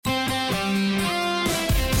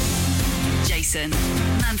Jason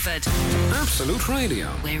Manford. Absolute Radio.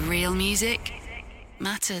 Where real music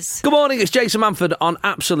matters. Good morning, it's Jason Manford on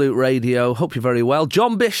Absolute Radio. Hope you're very well.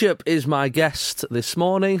 John Bishop is my guest this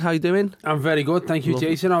morning. How you doing? I'm very good, thank you,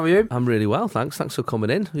 Jason. How are you? I'm really well, thanks. Thanks for coming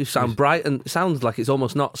in. You sound bright, and it sounds like it's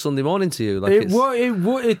almost not Sunday morning to you. Like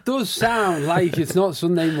It does sound like it's not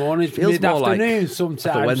Sunday morning. It's mid-afternoon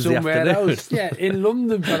sometimes somewhere else. Yeah, in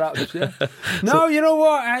London perhaps. Yeah. No, you know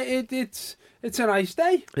what? It's a nice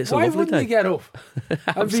day. Why wouldn't you get up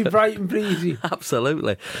and be bright and breezy?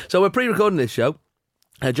 Absolutely. So we're pre-recording this show.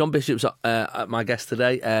 John Bishop's my guest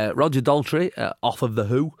today. Roger Dalrty, off of The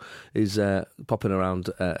Who, is popping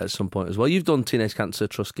around at some point as well. You've done Teenage Cancer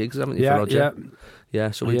Trust gigs, haven't you, for Roger?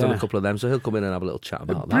 Yeah, so we've done a couple of them, so he'll come in and have a little chat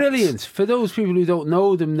about that. Brilliant. For those people who don't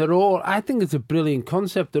know them, I think it's a brilliant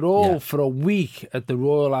concept. They're all for a week at the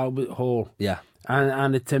Royal Albert Hall. Yeah.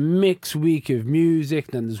 And it's a mixed week of music.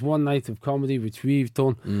 Then there's one night of comedy, which we've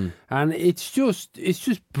done, and it's just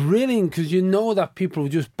brilliant because you know that people will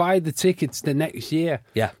just buy the tickets the next year,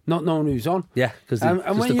 not knowing who's on, because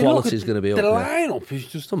the quality is going to be up. The lineup is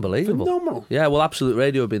just unbelievable, phenomenal. Yeah, well, Absolute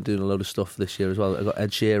Radio have been doing a load of stuff this year as well. I've got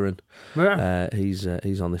Ed Sheeran. Yeah.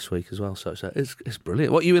 He's on this week as well, so it's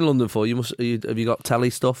brilliant. What are you in London for? Have you got telly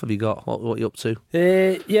stuff? Have you got what are you up to?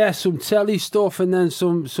 Some telly stuff, and then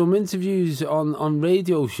some interviews on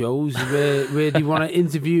radio shows where they want to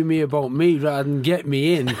interview me about me rather than get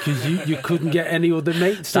me in because you couldn't get any other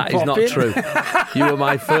mates to pop in. That is not true. You were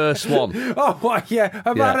my first one. Oh, well, yeah,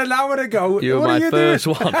 about an hour ago. You were my first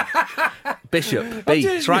one. Bishop, B,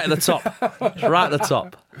 it's right at the top. It's right at the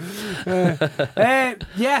top.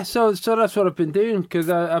 So that's what I've been doing because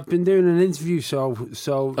I've been doing an interview. So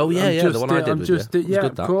the one I did with you.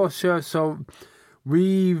 Of course. Yeah, so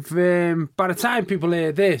we've by the time people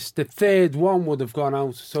hear this, the third one would have gone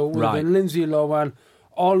out. So it would have been Lindsay Lohan,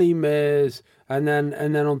 Ollie Murs, and then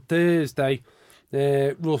on Thursday,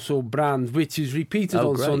 Russell Brand, which is repeated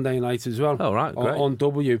on Sunday night as well. Oh right, great. On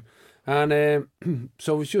W, and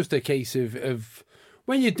so it's just a case of.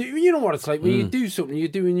 When you do, you know what it's like. When you do something, you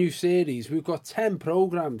do a new series. We've got 10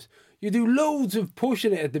 programmes. You do loads of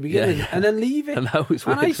pushing it at the beginning and then leave it. And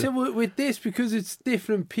I said with this, because it's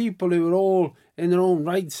different people who are all in their own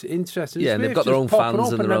rights, interested. Yeah, and they've got their own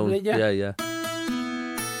fans and their own. Yeah.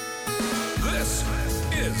 This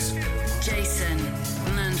is Jason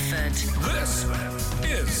Manford. This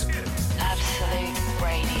is Absolute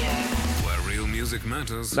Radio. Where real music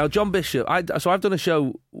matters. Now, John Bishop, I've done a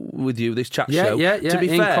show with you, this chat show. Yeah. To be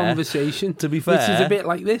in fair, conversation. To be fair, which is a bit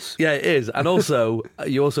like this. Yeah, it is. And also,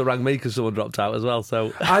 you also rang me because someone dropped out as well.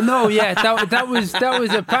 So I know. Yeah, that was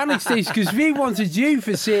a panic stage because we wanted you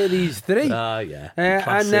for series 3. Yeah.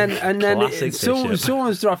 And then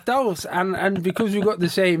someone's dropped out, and because we've got the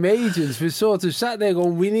same agents, we sort of sat there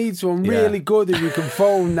going, we need someone really good who we can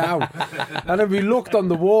phone now. And then we looked on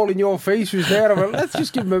the wall, and your face was there. I went, let's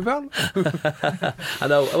just give him a bell. I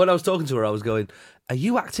know. When I was talking to her, I was going, are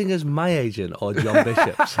you acting as my agent or John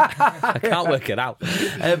Bishop's? I can't work it out.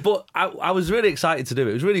 But I was really excited to do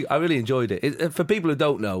it. I really enjoyed it. For people who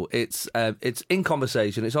don't know, it's in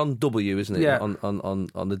conversation. It's on W, isn't it? Yeah.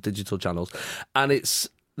 On the digital channels, and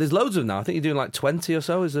there's loads of them now. I think you're doing like 20 or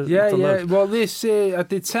so. Is there? Yeah. Well, this I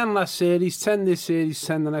did 10 last series, 10 this series,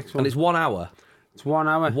 10 the next one. And it's 1 hour. It's 1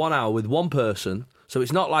 hour. 1 hour with one person. So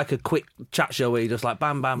it's not like a quick chat show where you just like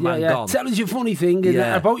bam, bam, bam, gone. Tell us your funny thing and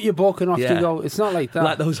about your book and off you go. It's not like that.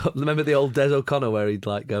 Like those. Remember the old Des O'Connor where he'd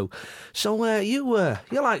like go, so you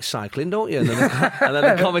like cycling, don't you? And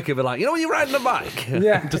then the comic would be like, you know when you're riding a bike?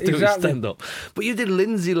 Yeah, just do his stand up. But you did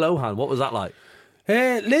Lindsay Lohan. What was that like?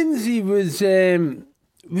 Lindsay was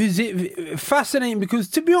it fascinating because,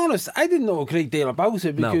 to be honest, I didn't know a great deal about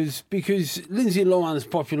her because Lindsay Lohan's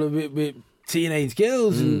popular with teenage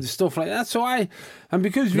girls and stuff like that. So I don't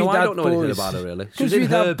know anything about her really. Because we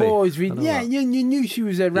had boys, you knew she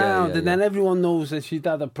was around, and then everyone knows that she'd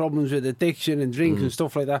had the problems with addiction and drink and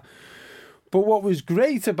stuff like that. But what was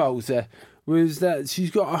great about her was that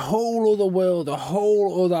she's got a whole other world, a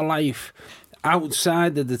whole other life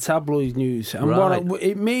outside of the tabloid news, and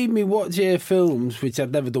it made me watch her films, which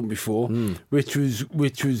I'd never done before, which was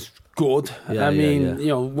good.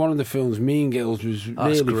 One of the films, Mean Girls, was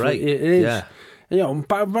really great. It is. Yeah.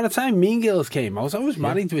 By the time Mean Girls came out, I was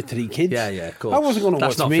married with 3 kids. Yeah, of course. I wasn't going to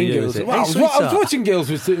watch Mean Girls. I was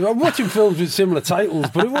watching films with similar titles,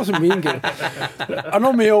 but it wasn't Mean Girls. And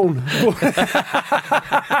on my own.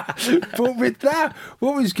 But with that,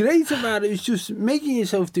 what was great about it was just making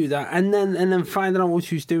yourself do that, and then finding out what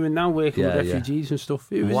she's doing now, working with refugees and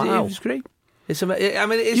stuff. It was great. It's amazing. I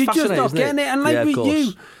mean, it's You're fascinating. You're just not getting it. And like with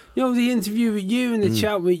you, the interview with you and the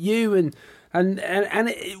chat with you, and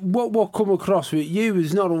what come across with you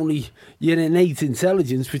is not only your innate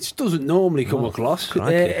intelligence, which doesn't normally come across,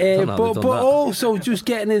 but also just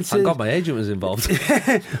getting into. Thank God my agent was involved.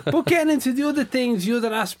 But getting into the other things, the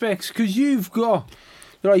other aspects, because you've got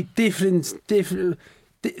like different,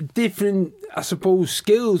 I suppose,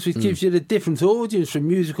 skills, which gives you a different audience, from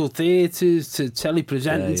musical theatres to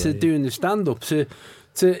telepresenting to doing the stand-up to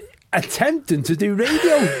attempting to do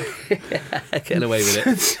radio. Getting away with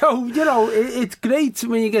it. So, it's great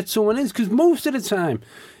when you get someone in, because most of the time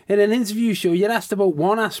in an interview show, you're asked about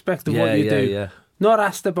one aspect of what you do. Yeah. Not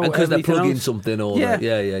asked about because they're plugging else. something or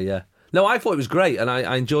yeah. No, I thought it was great, and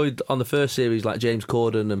I enjoyed on the first series like James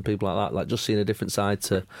Corden and people like that, like just seeing a different side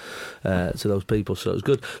to those people. So it was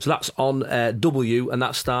good. So that's on W, and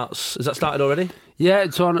that starts. Is that started already? Yeah,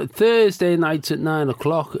 it's on Thursday nights at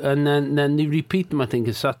 9:00, and then they repeat them. I think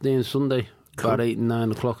it's Saturday and Sunday, about 8 and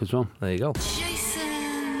 9 o'clock as well. There you go. Jason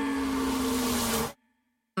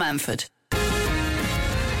Manford.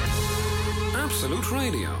 Absolute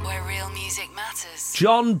Radio. Where real music matters.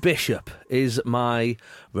 John Bishop is my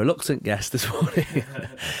reluctant guest this morning.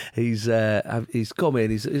 He's come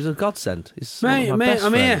in. He's a godsend. He's one of my best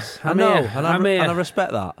friends. I'm here. And I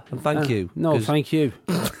respect that. And thank you. No, thank you.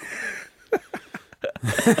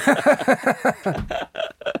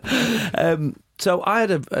 So I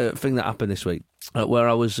had a thing that happened this week where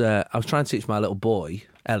I was trying to teach my little boy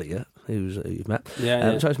Elliot, who you've met. Yeah.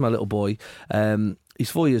 Trying to teach my little boy. He's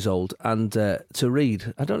 4 years old, and to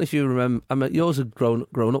read. I don't know if you remember. I mean, yours have grown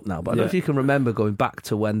up now, but I don't know if you can remember going back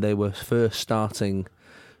to when they were first starting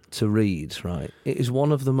to read. Right, it is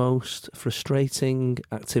one of the most frustrating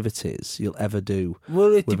activities you'll ever do.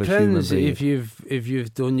 Well, it depends if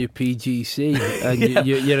you've done your PGC and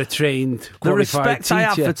you're a trained qualified the respect teacher. I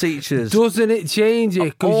have for teachers. Doesn't it change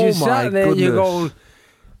it? Because you sat there and you go,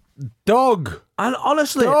 dog. And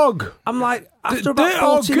honestly, dog. I'm like, after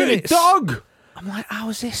about 40 minutes, dog. I'm like, how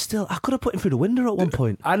is this still? I could have put him through the window at one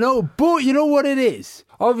point. I know, but you know what it is?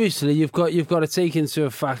 Obviously, you've got to take into the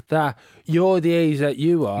fact that you're the age that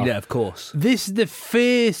you are. Yeah, of course. This is the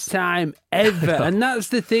first time ever, and that's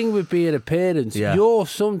the thing with being a parent. Yeah. You're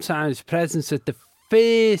sometimes present at the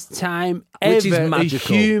first time ever a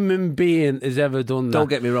human being has ever done that. Don't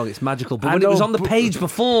get me wrong, it's magical. But when it was on the page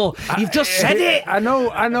before, you've just said it. I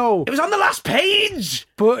know. It was on the last page.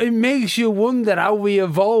 But it makes you wonder how we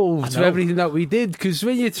evolved to everything that we did. Because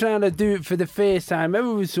when you're trying to do it for the first time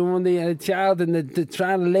ever with someone, a child, and they're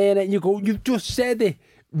trying to learn it, and you go, you've just said it.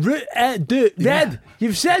 Red. Yeah.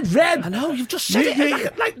 You've said red. I know, you've just said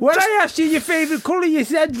it. When I asked you your favourite colour, you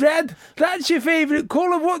said red. That's your favourite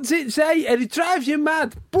colour. What's it say? And it drives you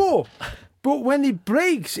mad. But when it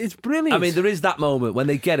breaks, it's brilliant. I mean, there is that moment when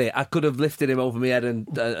they get it. I could have lifted him over my head and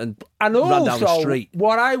ran also, down the street.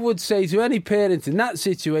 What I would say to any parent in that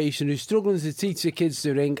situation who's struggling to teach their kids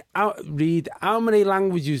to read, how many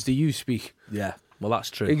languages do you speak? Yeah, well, that's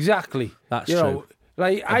true. Exactly. That's true.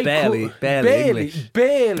 Like barely English.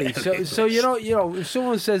 Barely. So if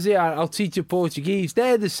someone says, "Yeah, I'll teach you Portuguese,"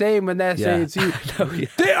 they're the same when they're saying to you,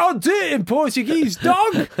 "I'll do it in Portuguese,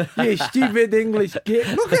 dog." You stupid English kid.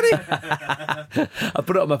 Look at it. I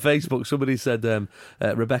put it on my Facebook. Somebody said,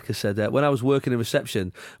 Rebecca said, when I was working in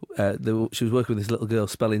reception, she was working with this little girl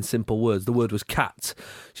spelling simple words. The word was cat.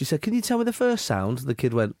 She said, "Can you tell me the first sound?" The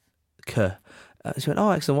kid went, "K." She went, "Oh,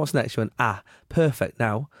 excellent. What's next?" She went, "Ah, perfect.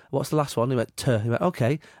 Now, what's the last one?" He went, "T." He went,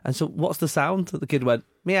 "Okay. And so, what's the sound?" The kid went,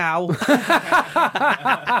 "Meow."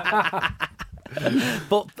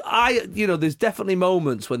 But there's definitely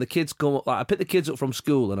moments when the kids come up. Like, I pick the kids up from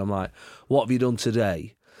school, and I'm like, "What have you done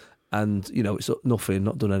today?" And it's nothing,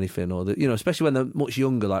 not done anything, or especially when they're much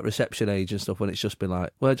younger, like reception age and stuff. When it's just been like,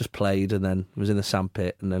 well, I just played, and then was in the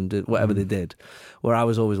sandpit, and then did whatever they did. Where I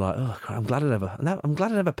was always like, "Oh, I'm glad I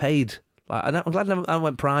never paid." I'm glad I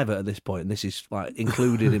went private at this point, and this is like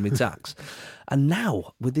included in my tax. And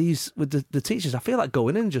now with the teachers, I feel like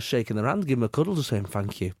going in and just shaking their hand, giving them a cuddle, just saying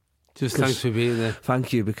thank you. Just thanks for being there.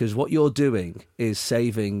 Thank you, because what you're doing is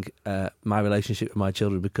saving my relationship with my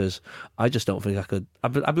children. Because I just don't think I could.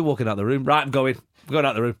 I'd be walking out the room. Right, I'm going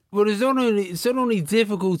out the room. Well, it's not only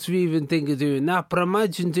difficult to even think of doing that, but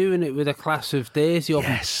imagine doing it with a class of 30 of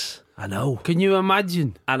them. Yes. I know. Can you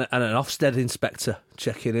imagine? And an Ofsted inspector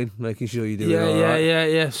checking in, making sure you're doing all right.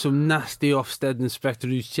 Yeah. Some nasty Ofsted inspector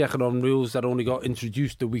who's checking on rules that only got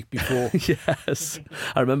introduced the week before. Yes.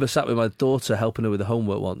 I remember sat with my daughter helping her with the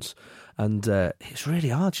homework once, and it's really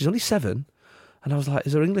hard. She's only 7, and I was like,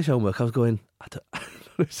 "Is there English homework?" I was going, "I don't."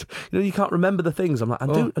 You can't remember the things. I'm like, I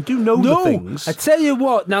do know the things. I tell you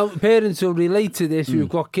what, now parents will relate to this. We've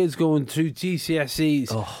got kids going through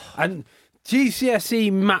GCSEs, and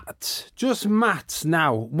GCSE maths, just maths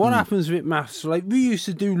now. What happens with maths? Like, we used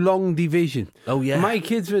to do long division. Oh, yeah. My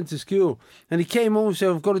kids went to school and he came home and said,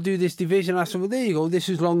 I've got to do this division. I said, well, there you go, this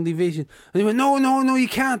is long division. And he went, no, you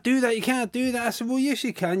can't do that, you can't do that. I said, well, yes,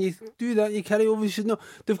 you can. You do that, you carry over. He said, no,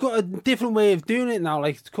 they've got a different way of doing it now.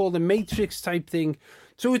 Like, it's called a matrix type thing.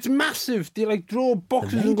 So it's massive. They like draw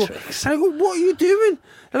boxes and go. And I go, what are you doing?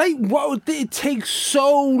 Like, what? It takes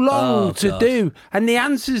so long to do, and the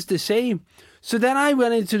answer's the same. So then I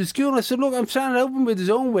went into the school and I said, look, I'm trying to help him with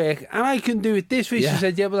his own work, and I can do it this way. Yeah. She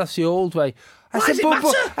said, yeah, but that's the old way. I said, it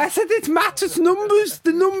matter? I said, it's maths, it's numbers.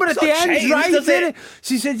 The number at the end, right? Does it?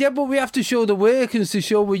 She said, yeah, but we have to show the workings to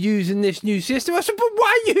show we're using this new system. I said, but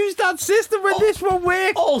why use that system when this won't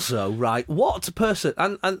work? Also, right, what person,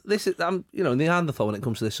 and this is, I'm, Neanderthal when it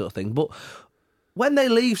comes to this sort of thing, but when they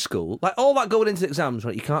leave school, like all that going into exams,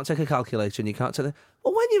 right, you can't take a calculator and you can't take it.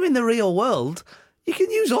 Well, when you're in the real world, you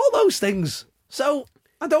can use all those things. So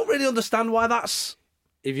I don't really understand why that's...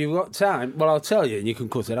 If you've got time, well, I'll tell you, and you can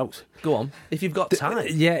cut it out. Go on. If you've got time.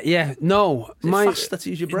 Yeah. No. Is it faster to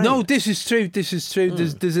use your brain? No, this is true.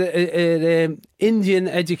 There's an Indian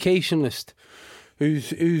educationalist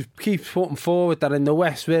who keeps putting forward that in the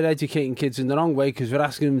West we're educating kids in the wrong way because we're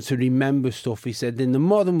asking them to remember stuff. He said in the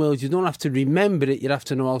modern world you don't have to remember it, you have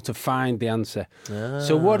to know how to find the answer.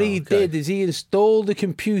 So what he did is he installed a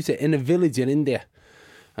computer in a village in India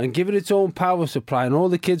and give it its own power supply, and all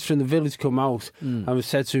the kids from the village come out and was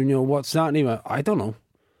said to him, what's that? And he went, I don't know.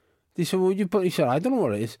 They said, well, he said, I don't know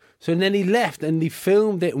what it is. So then he left and he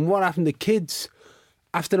filmed it, and what happened, the kids,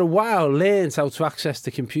 after a while, learned how to access the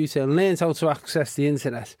computer and learned how to access the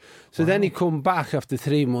internet. So then he come back after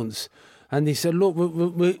 3 months and he said, look,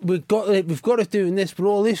 we've got it doing this, but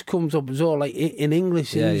all this comes up as all like in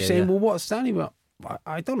English. And he's saying, well, what's that? He went,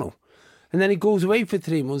 I don't know. And then he goes away for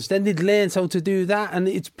 3 months. Then they'd learned how to do that. And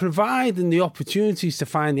it's providing the opportunities to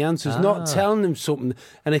find the answers, not telling them something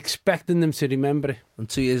and expecting them to remember it. And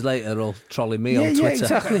 2 years later, they'll trolley me on Twitter. Yeah,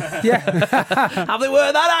 exactly. Yeah. Have they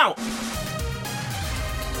worked that out?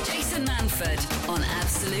 Jason Manford on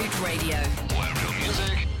Absolute Radio. Where real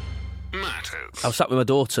music matters. I was sat with my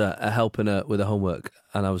daughter helping her with her homework,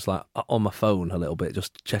 and I was like on my phone a little bit,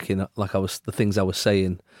 just checking like the things I was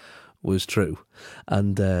saying was true.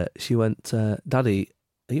 And she went, Daddy,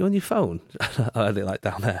 are you on your phone? I had it like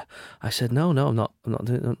down there. I said, no, I'm not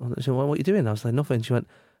doing it. She went, what are you doing? I was like, nothing. She went,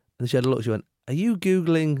 and she had a look, she went, are you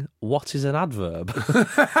Googling what is an adverb?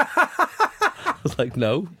 I was like,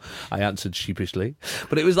 no. I answered sheepishly.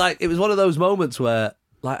 But it was one of those moments where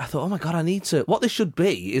like I thought, oh my God, I need to. What this should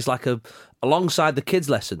be is like alongside the kids'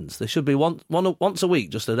 lessons, there should be once a week,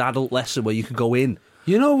 just an adult lesson where you can go in.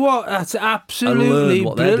 You know what? That's absolutely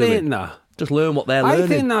brilliant. That. Just learn what they're learning. I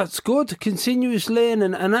think that's good. Continuous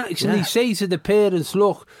learning, and actually say to the parents,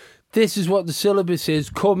 look, this is what the syllabus is.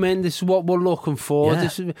 Come in. This is what we're looking for.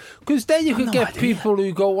 Because then you could get people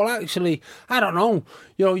who go, well, actually, I don't know.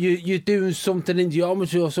 You're doing something in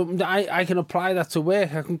geometry or something. I can apply that to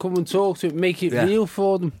work. I can come and talk to it, make it real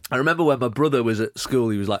for them. I remember when my brother was at school.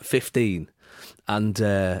 He was like 15,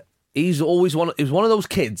 and he's always he was one of those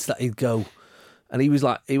kids that he'd go, and he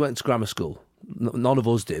went to grammar school. None of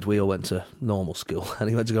us did. We all went to normal school, and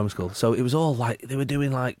he went to grammar school. So it was all like they were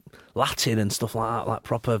doing like Latin and stuff like that, like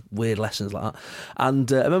proper weird lessons like that.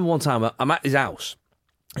 And I remember one time I'm at his house.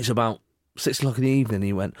 It's about 6 o'clock in the evening. And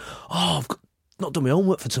he went, "Oh, I've not done my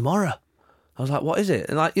homework for tomorrow." I was like, "What is it?"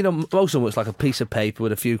 And like most of it's like a piece of paper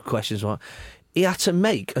with a few questions. He had to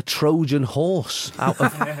make a Trojan horse out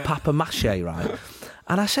of papier-mâché, right?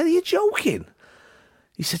 And I said, "Are you joking?"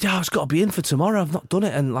 He said, it's got to be in for tomorrow. I've not done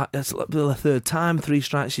it. And like, it's the third time, 3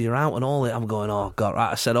 strikes, you're out and all it. I'm going, oh, God,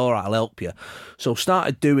 right. I said, all right, I'll help you. So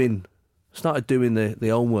started doing the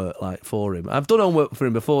homework like for him. I've done homework for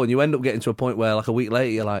him before, and you end up getting to a point where like a week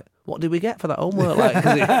later, you're like, what did we get for that homework?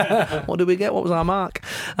 What did we get? What was our mark?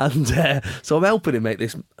 And so I'm helping him make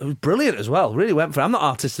this. It was brilliant as well. Really went for it. I'm not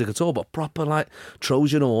artistic at all, but proper like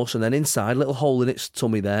Trojan horse, and then inside, little hole in its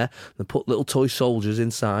tummy there, and put little toy soldiers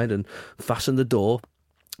inside and fastened the door.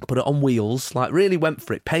 Put it on wheels, like really went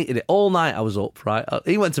for it, painted it all night. I was up, right?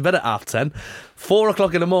 He went to bed at 10:30. 4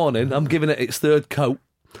 o'clock in the morning, I'm giving it its third coat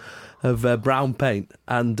of brown paint.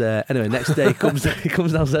 And anyway, next day he comes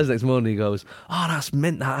downstairs next morning. He goes, "Oh, that's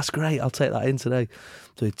mint. That's great. I'll take that in today."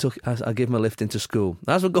 So I give him a lift into school.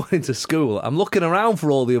 As we're going into school, I'm looking around for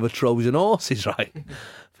all the other Trojan horses, right?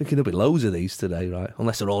 Thinking there'll be loads of these today, right?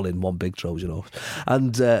 Unless they're all in one big Trojan horse.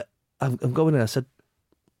 And I'm going in. I said,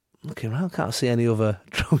 looking around, can't see any other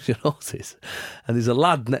Trojan horses. And there's a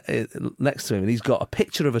lad next to him, and he's got a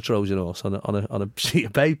picture of a Trojan horse on a sheet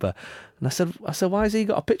of paper. And I said, why has he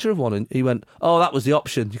got a picture of one? And he went, oh, that was the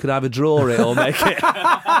option. You could either draw it or make it.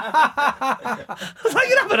 I was like,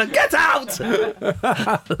 you're having a get out!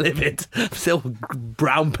 Livid. I'm still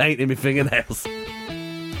brown painting my fingernails.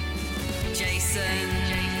 Jason.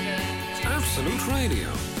 Absolute Radio,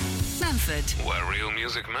 Manford. where real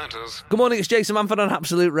music matters. Good morning, it's Jason Manford on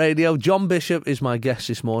Absolute Radio. John Bishop is my guest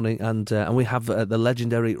this morning, and we have the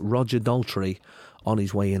legendary Roger Dalrty on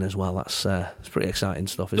his way in as well. That's it's pretty exciting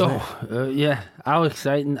stuff, isn't it? Yeah, how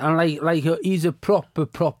exciting. And like he's a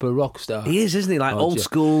proper rock star. He is, isn't he? Like Roger. old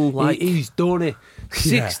school, like... He's done it.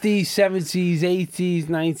 60s, 70s, 80s,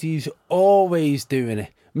 90s, always doing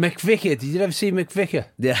it. McVicker, did you ever see McVicker?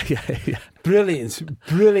 Yeah. Brilliant in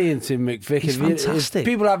McVicker. He's fantastic. If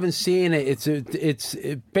people haven't seen it, it's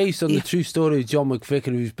based on the true story of John McVicker,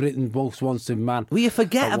 who's Britain's most wanted man. Well, you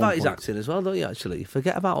forget about his point. acting as well, don't you, actually? You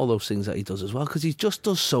forget about all those things that he does as well, because he just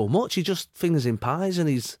does so much. He just fingers in pies, and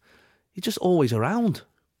he's just always around.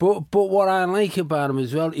 But what I like about him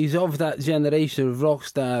as well, he's of that generation of rock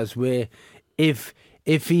stars where if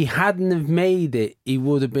he hadn't have made it, he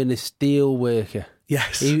would have been a steel worker.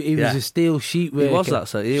 Yes. He was a steel sheet worker. He was that,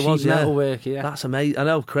 so he sheet was, yeah. metal worker, yeah. That's amazing. I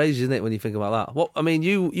know, crazy, isn't it, when you think about that? Well, I mean,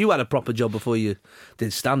 you had a proper job before you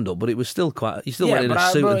did stand-up, but it was still quite... You still went in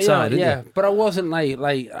a suit and tie, didn't you? Yeah, but I wasn't like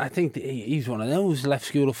I think he's one of those, left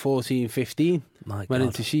school at 14, 15. My went God.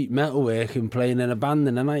 into sheet metal work and playing in a band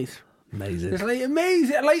in the night. Amazing. It's like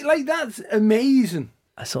amazing. Like that's amazing.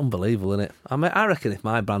 That's unbelievable, isn't it? I mean, I reckon if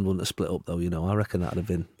my band wouldn't have split up, though, I reckon that'd have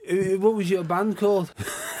been... What was your band called?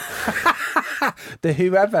 The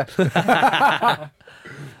Whoever.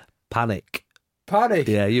 Panic. Panic.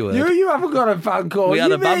 Yeah, you were. You haven't got a band called. We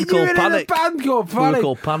had a band called Panic. A band called Panic. We were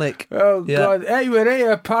called Panic. Oh Yeah. God! Hey, we're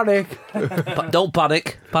here. Panic. Don't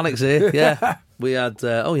panic. Panic's here. Yeah. We had...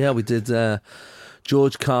 we did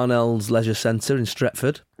George Carnell's Leisure Centre in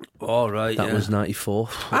Stretford. All right. That was 94.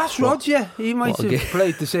 Ask Roger. He might what a have gig.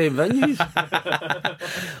 played the same venues.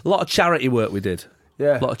 A lot of charity work we did.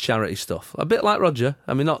 Yeah. A lot of charity stuff. A bit like Roger.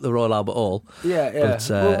 I mean, not the Royal Albert Hall. Yeah. But,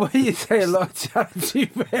 well, when you say a lot of charity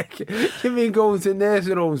work, you mean going to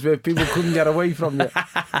nursing homes where people couldn't get away from you?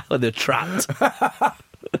 when they're trapped.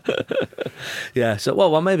 Yeah. So,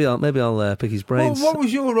 well, maybe I'll pick his brains. What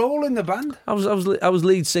was your role in the band? I was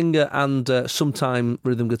lead singer and sometime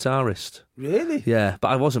rhythm guitarist. Really? Yeah, but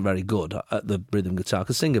I wasn't very good at the rhythm guitar. I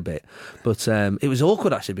could sing a bit, but it was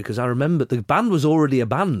awkward actually because I remember the band was already a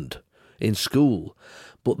band in school,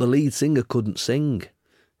 but the lead singer couldn't sing.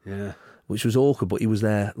 Yeah. Which was awkward, but he was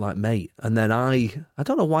there like mate. And then I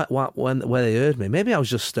don't know where they heard me. Maybe I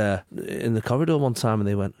was just in the corridor one time and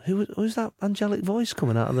they went, who's that angelic voice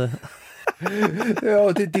coming out of the...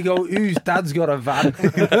 Oh, did they go, whose dad's got a van?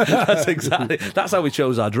 That's how we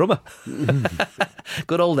chose our drummer.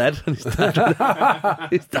 Good old Ed and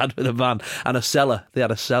his dad with a van and a cellar. They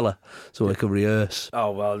had a cellar so they could rehearse.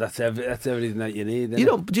 Oh, well, that's everything that you need.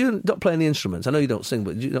 Do you not play any instruments? I know you don't sing,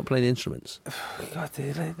 but do you not play any instruments? God,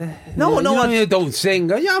 I don't sing.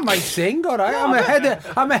 Yeah, I might sing, all right.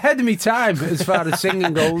 I'm ahead of my time as far as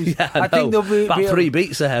singing goes. Yeah, I think there'll be about 3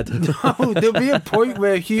 beats ahead. No, there'll be a point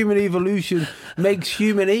where human evolution makes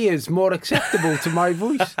human ears more acceptable to my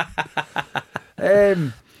voice.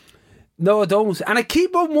 No, I don't. And I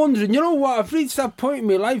keep on wondering, you know what? I've reached that point in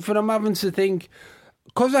my life where I'm having to think,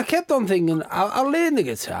 because I kept on thinking, I'll learn the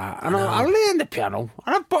guitar and I'll learn the piano.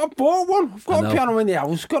 And I bought one. I've got a piano in the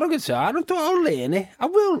house, got a guitar. I thought I'll learn it. I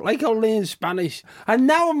will. Like I'll learn Spanish. And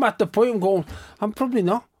now I'm at the point I'm going, I'm probably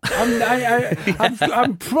not.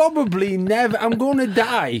 I'm probably never. I'm going to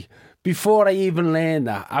die before I even learn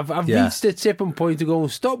that. I've reached the tipping point to go,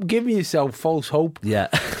 stop giving yourself false hope. Yeah.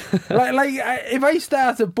 like if I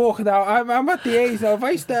start a book now, I'm at the age now, if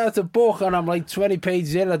I start a book and I'm like 20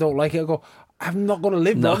 pages in, I don't like it, I go, I'm not going to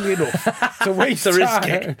live long enough to waste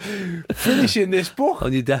time finishing this book.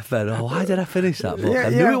 On your deathbed. Oh, why did I finish that book? I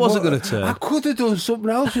knew it wasn't going to turn. I could have done something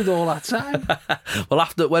else with all that time. Well,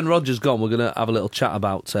 when Roger's gone, we're going to have a little chat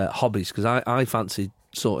about hobbies, because I fancy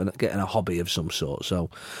getting a hobby of some sort. So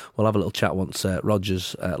we'll have a little chat once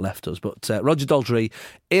Roger's left us. But Roger Dalrty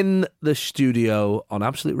in the studio on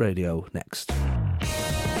Absolute Radio next.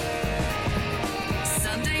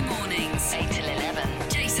 Sunday mornings, 8 till 11.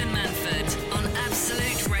 Jason Manford on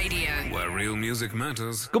Absolute Radio. Where real music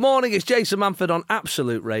matters. Good morning, it's Jason Manford on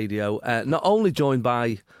Absolute Radio. Not only joined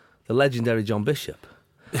by the legendary John Bishop,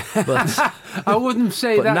 But I wouldn't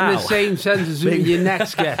say but that now, in the same sentence with your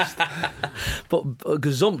next guest. but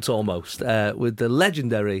gazumped almost with the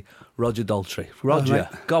legendary Roger Dalrty. Roger,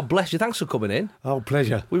 God bless you. Thanks for coming in. Oh,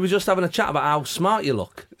 pleasure. We were just having a chat about how smart you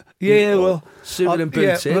look. Yeah, well, suited and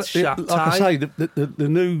booted, like I say,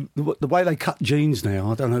 the way they cut jeans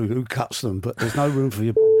now, I don't know who cuts them, but there's no room for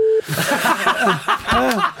your.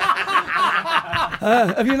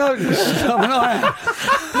 Have you noticed? And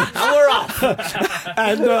we're off.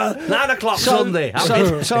 And 9 o'clock Sunday.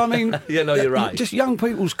 So I mean, yeah, no, you're right. Just young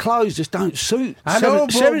people's clothes just don't suit. I know,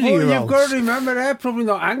 but 70-year-olds. you've got to remember they're probably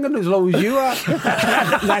not hanging as low as you are.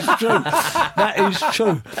 That's true. That is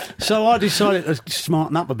true. So I decided to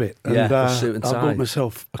smarten up a bit. And, suit and tie. I bought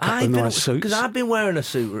myself a couple of nice suits. Because I've been wearing a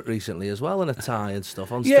suit recently as well, and a tie and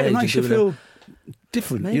stuff on stage. Yeah, it makes you feel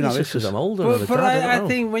different. Maybe it's just because I'm older. But I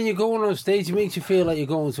think when you're going on stage, it makes you feel like you're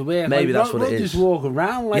going to work. Maybe that's what it is. Just walk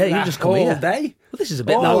around like you that just come all here. day. Well, this is a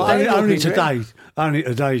bit. Only today. Only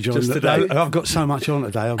today, John. Just today. I've got so much on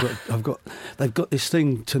today. They've got this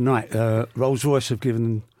thing tonight. Rolls Royce have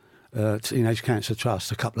given Teenage Cancer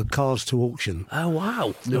Trust a couple of cars to auction. Oh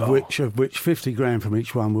wow! Of which 50 grand from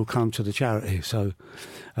each one will come to the charity. So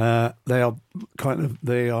they are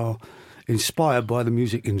inspired by the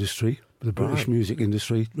music industry, the British music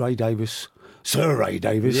industry. Sir Ray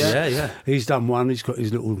Davis. Yeah. He's done one. He's got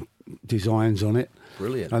his little designs on it.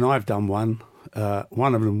 Brilliant. And I've done one.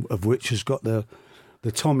 One of them of which has got the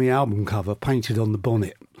Tommy album cover painted on the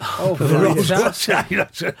bonnet. Oh, so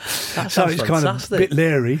it's kind of a bit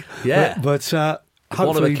leery. Yeah. But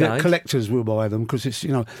hopefully the collectors will buy them because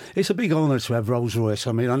it's a big honour to have Rolls Royce.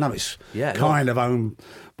 I mean, I know it's kind of owned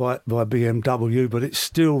by BMW, but it's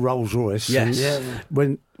still Rolls Royce. Yes.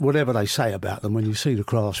 When whatever they say about them, when you see the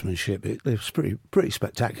craftsmanship, it's pretty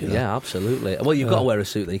spectacular. Yeah, absolutely. Well, you've got to wear a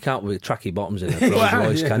suit. Then you can't wear tracky bottoms in a Rolls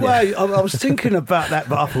Royce, can you? Well, I was thinking about that,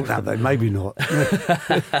 but I thought, no, maybe not.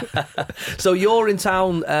 So you're in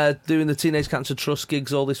town doing the Teenage Cancer Trust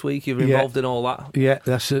gigs all this week. You're involved in all that. Yeah,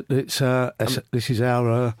 that's it. This is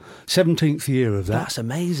our 17th year of that. That's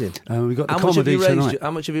amazing. We got the comedy tonight. How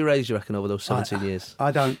much have you raised, you reckon, over those 17 years?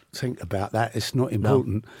 I don't think about that. It's not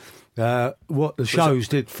important. What the shows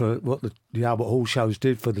did for what the Albert Hall shows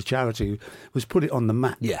did for the charity was put it on the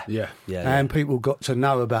map. Yeah. And people got to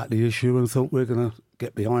know about the issue and thought we're going to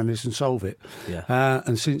get behind this and solve it. Yeah.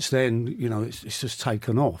 And since then, it's just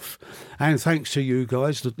taken off. And thanks to you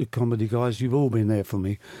guys, the comedy guys, you've all been there for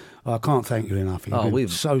me. I can't thank you enough. You've been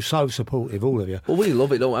so supportive, all of you. Well, we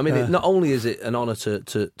love it, don't we? I mean, not only is it an honour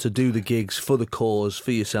to do the gigs for the cause,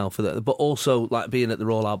 for yourself, but also like being at the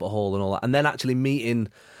Royal Albert Hall and all that, and then actually meeting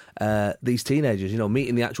these teenagers,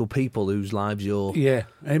 meeting the actual people whose lives you're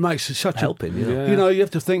it makes it such helping. You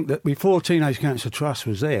have to think that before Teenage Cancer Trust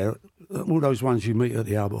was there, all those ones you meet at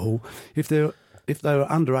the Albert Hall, if they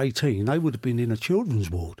were under 18, they would have been in a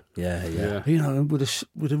children's ward. Yeah.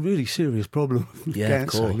 With a really serious problem with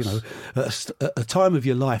cancer. Of course. At a time of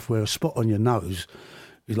your life where a spot on your nose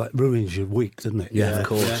ruins your week, doesn't it? Yeah, of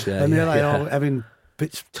course. Yeah. And there they are having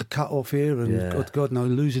bits to cut off here, and God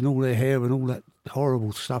knows, losing all their hair and all that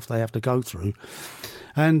horrible stuff they have to go through.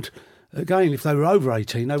 And again, if they were over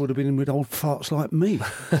 18, they would have been in with old farts like me,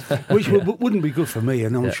 which wouldn't be good for me,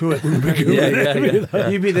 and I'm sure it wouldn't be good for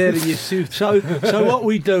You'd be there in your suit. So what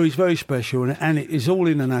we do is very special, and it is all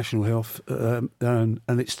international health, and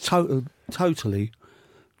it's totally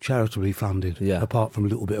charitably funded, apart from a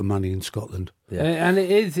little bit of money in Scotland. Yeah. And it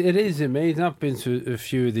is amazing. I've been to a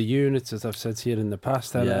few of the units, as I've said here in the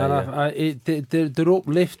past, and they're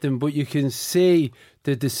uplifting, but you can see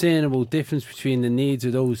the discernible difference between the needs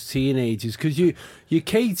of those teenagers, because you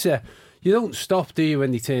cater. You don't stop, do you,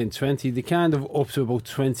 when they turn 20? They're kind of up to about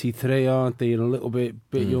 23, aren't they, and a little bit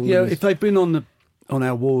younger. Yeah, if they've been on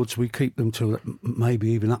our wards, we keep them to maybe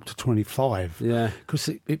even up to 25. Yeah. Because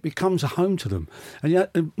it becomes a home to them.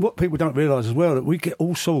 And what people don't realise as well, that we get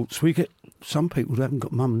all sorts. We get some people who haven't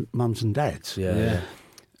got mums and dads. Yeah.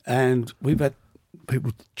 And we've had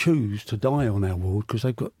people choose to die on our ward because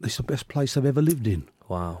it's the best place they've ever lived in.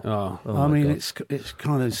 Wow. I mean, it's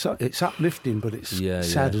kind of, it's uplifting, but it's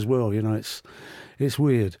sad as well. It's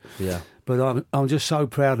weird. Yeah. But I'm just so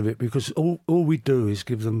proud of it, because all we do is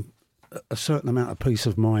give them a certain amount of peace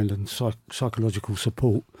of mind and psychological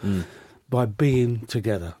support by being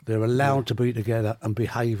together. They're allowed to be together and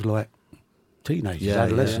behave like teenagers,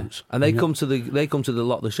 adolescents. And they come to the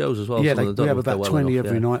lot of the shows as well. Yeah, we have about 20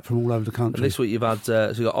 every night from all over the country. And this week you've had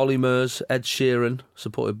so you got Ollie Murs, Ed Sheeran,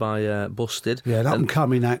 supported by Busted. Yeah, that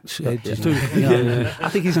coming act. I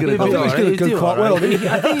think he's going to do quite well.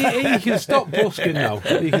 I think he can stop busking now.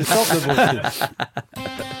 He can stop the busking.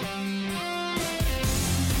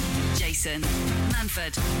 Jason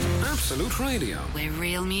Manford, Absolute Radio. where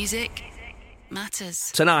real music matters.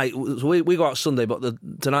 Tonight, we go out Sunday, but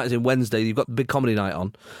tonight is in Wednesday. You've got the big comedy night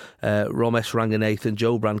on. Romesh Ranganathan,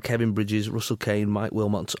 Joe Brand, Kevin Bridges, Russell Kane, Mike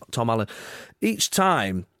Wilmot, Tom Allen. Each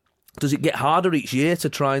time, does it get harder each year to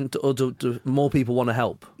try and do more people want to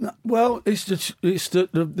help? Well,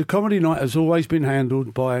 the comedy night has always been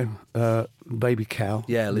handled by Baby Cow.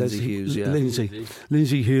 Yeah, Lindsay Hughes. Yeah,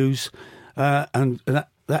 Lindsay Hughes, and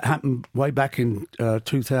that happened way back in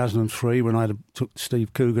 2003 when I took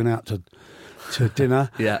Steve Coogan out to dinner.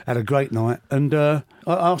 Yeah, had a great night, and I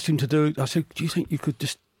asked him to do. I said, "Do you think you could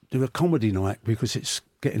just do a comedy night because it's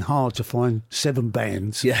getting hard to find 7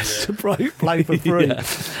 bands to play for free.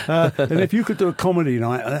 And if you could do a comedy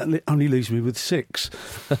night, that only leaves me with 6.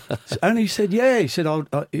 And he said, yeah. He said,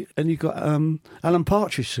 and he got Alan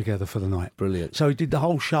Partridge together for the night. Brilliant. So he did the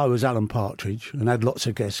whole show as Alan Partridge and had lots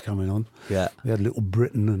of guests coming on. Yeah. We had Little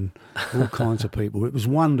Britain and all kinds of people. It was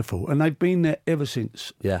wonderful. And they've been there ever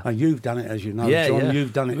since. Yeah. And you've done it, as you know, Yeah, John. yeah.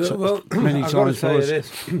 You've done it I've many got to times tell for you us.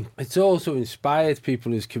 this. It's also inspired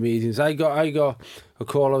people as comedians. I got a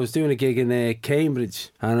call. I was doing a gig in Cambridge,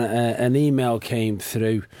 and an email came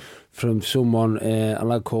through from someone, a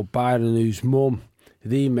lad called Byron, whose mum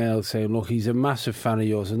had emailed saying, look, he's a massive fan of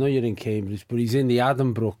yours. I know you're in Cambridge, but he's in the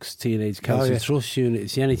Adam Brooks Teenage Cancer Trust Unit.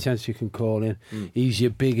 Is there any chance you can call in? He's your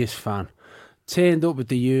biggest fan. Turned up at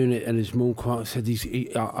the unit, and his mum said,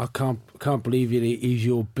 I can't believe it. He's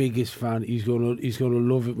your biggest fan. He's gonna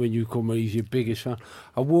love it when you come. He's your biggest fan.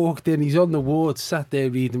 I walked in. He's on the ward, sat there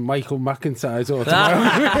reading Michael McIntyre's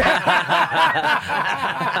autobiography.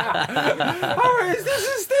 Oh, is this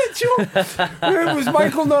a stitch up? Was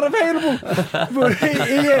Michael not available? But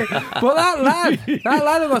that lad who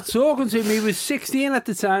got talking to me, he was 16 at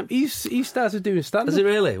the time. He started doing stand-up. Is it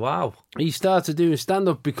really? Wow. He started doing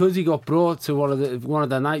stand-up because he got brought to one of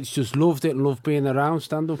the nights, just loved it and loved being around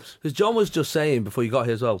stand-ups. Because John was just saying before you got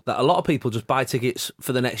here as well that a lot of people just buy tickets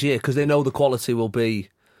for the next year because they know the quality will be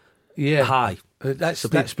high.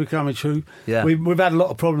 That's becoming true. Yeah. We've had a lot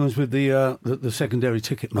of problems with the secondary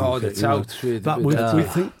ticket market. Oh, the touts. But we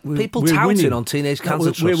think people we're touting winning. on Teenage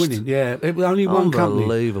Cancer Trust. We're winning, yeah. It was only one company.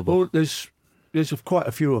 Unbelievable. Well, there's quite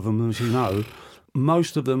a few of them, as you know.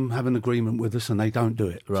 Most of them have an agreement with us and they don't do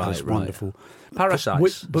it. Right, so it's right. wonderful.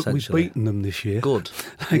 Parasites, But we've essentially. beaten them this year. Good.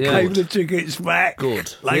 They Yeah. gave the tickets back.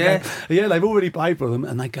 Good. They've already paid for them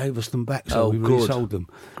and they gave us them back, so we good. resold them.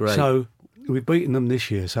 Great. So we've beaten them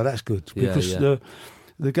this year, so that's good. Yeah, Because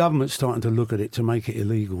the government's starting to look at it to make it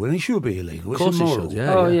illegal, and it should be illegal. Of course it's it immoral. should,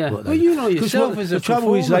 yeah. Oh, yeah. Well, you know yourself as a the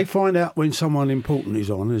trouble is performer. they find out when someone important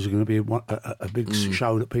is on, there's going to be a big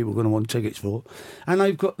show that people are going to want tickets for, and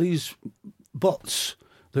they've got these bots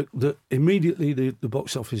that immediately the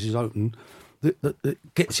box office is open, that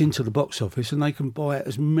gets into the box office and they can buy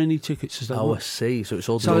as many tickets as they Oh, I want. see. So it's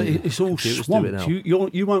all So done. it's all Computers do it swamped.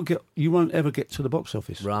 now. You won't ever get to the box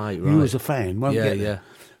office. Right. You as a fan won't Yeah, get there. yeah.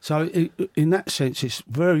 So in that sense, it's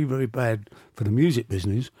very, very bad for the music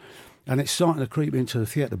business, and it's starting to creep into the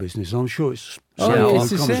theatre business. And I'm sure it's Yeah, it's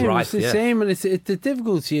the comes same. right, It's the yeah. same, and the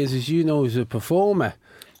difficulty is, as you know, as a performer,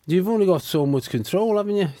 you've only got so much control,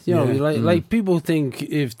 haven't you? You know, like people think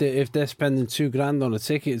if they're spending $2,000 on a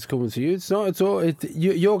ticket, it's coming to you. It's not at all.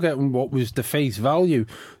 You're getting what was the face value,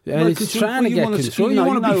 and it's trying to get control. You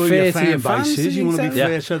want to be fair to your fans. You want to be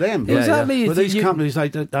Exactly. fair to them. Yeah, Exactly. But these companies, they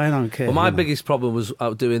don't care. Well, my you know. biggest problem was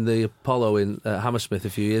out doing the Apollo in Hammersmith a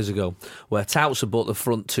few years ago, where touts had bought the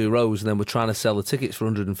front 2 rows and then were trying to sell the tickets for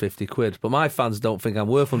 150 quid. But my fans don't think I'm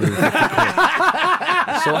worth 150 quid.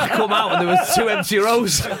 So I come out and there was 2 empty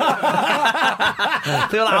rows. They were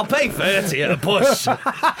like, I'll pay 30 at a push.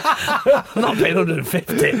 I'm not paying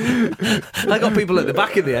 150. I got people at the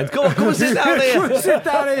back in the end. Come on, sit down here. Come on, sit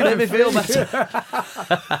down here. Make me feel better.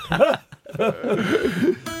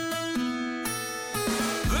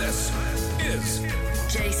 This is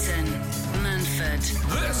Jason Manford,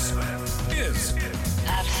 This is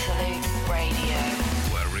Absolute Radio.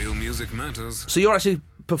 where real music matters. So you're actually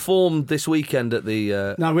performed this weekend at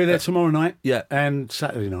the... No, we're there tomorrow night. Yeah. And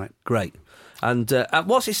Saturday night. Great. And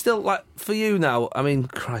what's it still like for you now? I mean,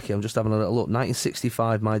 crikey, I'm just having a little look.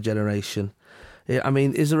 1965, my generation. I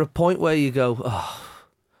mean, is there a point where you go, oh,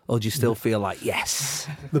 or do you still feel like, yes?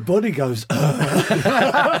 The body goes, the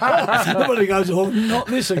body goes, oh, not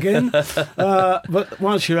this again. But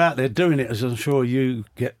once you're out there doing it, as I'm sure you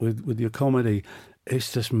get with your comedy,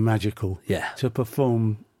 it's just magical. Yeah. To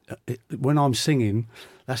perform. When I'm singing,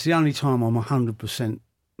 that's the only time I'm 100%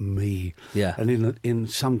 me. Yeah. And in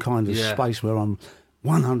some kind of space where I'm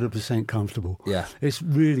 100% comfortable. Yeah. It's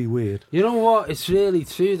really weird. You know what? It's really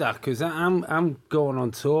true that, because I'm going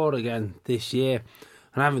on tour again this year,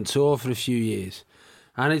 and I haven't toured for a few years.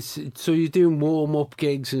 And it's so you're doing warm-up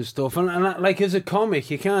gigs and stuff. And like, as a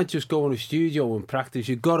comic, you can't just go in a studio and practice.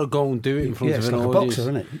 You've got to go and do it in front of an like audience. a boxer,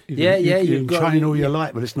 isn't it? You can train all you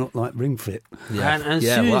like, but it's not like ring fit. Yeah, and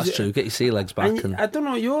well, that's true. Get your sea legs back. I don't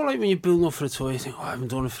know, you're like when you're building up for a tour, you think, I haven't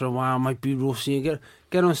done it for a while, I might be rusty. You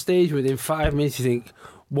get on stage within 5 minutes, you think,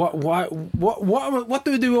 what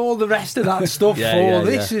do we do all the rest of that stuff for?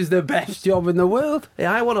 This is the best job in the world.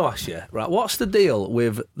 Yeah, I want to ask you, right, what's the deal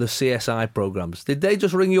with the CSI programmes? Did they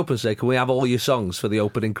just ring you up and say, can we have all your songs for the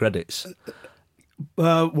opening credits?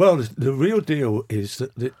 Well, the real deal is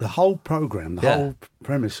that the whole programme, the whole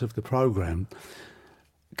premise of the programme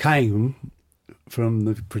came from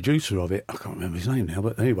the producer of it. I can't remember his name now,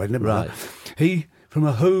 but anyway, never mind. He, from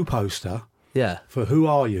a Who poster... Yeah. For Who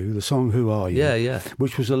Are You, the song Who Are You? Yeah.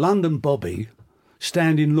 Which was a London bobby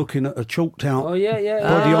standing looking at a chalked out body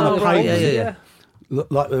on a pavement. Right, yeah.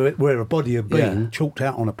 Like where a body had been, chalked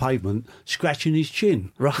out on a pavement, scratching his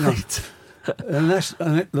chin. Right. You know? And that's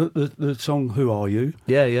the song Who Are You?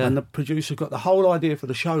 Yeah. And the producer got the whole idea for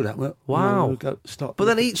the show. Wow. Start. But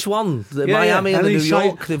then each one, Miami and the New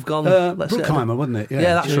York, they've gone... Brookheimer, wasn't it?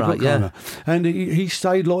 Yeah, that's right, Brookheimer. And he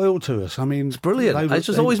stayed loyal to us. I mean... It's brilliant. It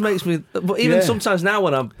just always makes me... But even sometimes now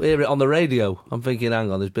when I hear it on the radio, I'm thinking,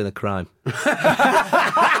 hang on, there's been a crime.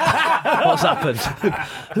 What's happened?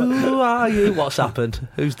 Who are you? What's happened?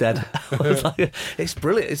 Who's dead? It's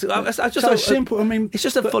brilliant. It's just so simple. I mean... It's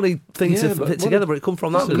just a funny thing to put together, but it come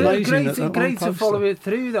from that. Great to follow it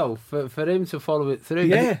through, though, for him to follow it through.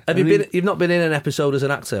 Yeah. You've not been in an episode as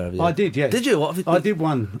an actor, have you? I did, yes. Did you? What have you... I did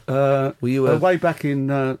one. Were you way back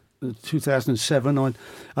in 2007, and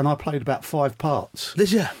I played about 5 parts.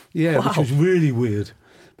 Did you? Yeah, wow. Which was really weird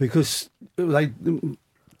because they do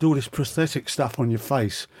all this prosthetic stuff on your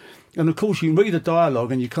face, and of course you read the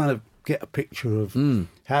dialogue and you kind of get a picture of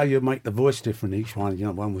how you make the voice different. Each one,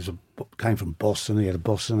 one came from Boston, he had a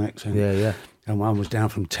Boston accent. Yeah. And one was down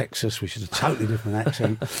from Texas, which is a totally different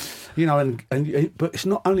accent. But it's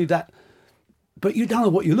not only that, but you don't know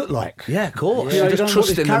what you look like. Yeah, of course. You just don't know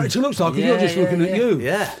what this character looks like, and you're just looking at you.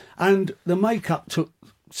 Yeah. And the makeup took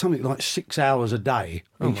something like 6 hours a day,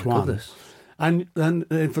 each one. Goodness. And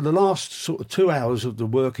for the last sort of 2 hours of the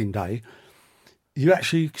working day, you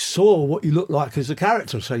actually saw what you looked like as a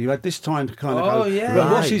character. So you had this time to kind of go,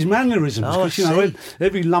 what's his mannerisms? Because,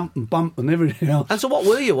 every lump and bump and everything else. And so what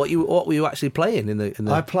were you? What were you actually playing in the...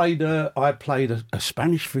 I played a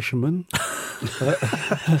Spanish fisherman.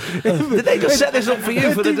 Did they just set this up for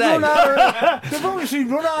you for the day? They've obviously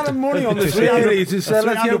run out of money on the series and said,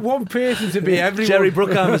 let's get one person to be everyone. Jerry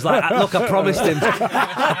Bruckheimer's like, look, I promised him.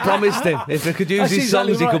 If I could use his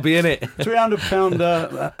songs, he could be in it.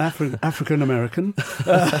 £300 African-American.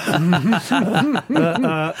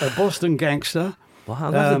 A Boston gangster. Well,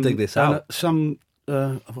 I'll have to dig this out.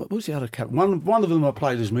 What was the other character? One of them I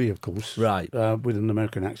played as me, of course. Right. With an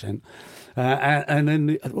American accent. And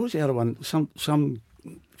then, what was the other one? Some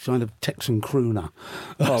kind of Texan crooner.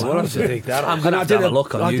 Oh, we'll have to dig that up. I'm going to have a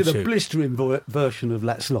look on YouTube. I did a blistering version of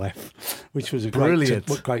That's Life, which was brilliant.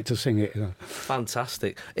 Great to sing it.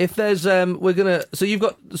 Fantastic. If there's, so you've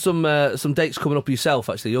got some dates coming up yourself.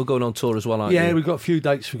 Actually, you're going on tour as well, aren't you? Yeah, we've got a few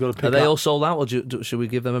dates we've got to pick up. Are they all sold out, or should we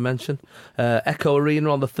give them a mention? Echo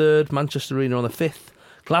Arena on the 3rd, Manchester Arena on the 5th.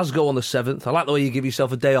 Glasgow on the 7th. I like the way you give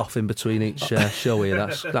yourself a day off in between each show here.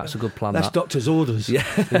 That's a good plan. That's doctor's orders. Yeah.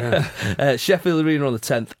 Sheffield Arena on the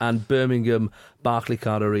 10th and Birmingham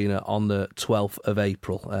Barclaycard Arena on the 12th of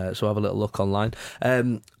April. So have a little look online.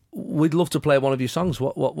 We'd love to play one of your songs.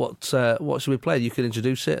 What should we play? You can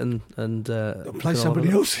introduce it and play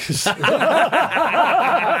somebody else's. I'm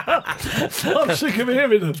sick of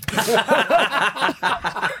hearing them.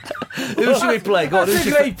 Who should we play? Go on, That's a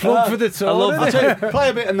great plug for the tour. I love that. Play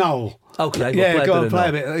a bit of Noel. Okay, play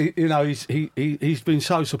a bit. He's been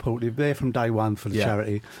so supportive there from day one for the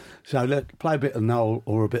charity. So play a bit of Noel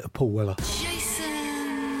or a bit of Paul Weller. Jason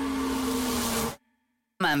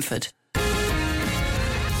Manford.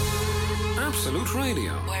 Absolute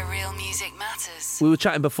Radio. Where real music matters. We were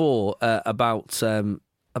chatting before about sort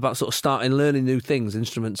of starting learning new things,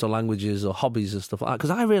 instruments or languages or hobbies and stuff like that.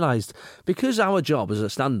 Because I realised, because our job as a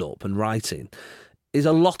stand-up and writing is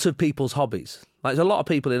a lot of people's hobbies. Like, there's a lot of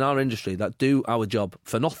people in our industry that do our job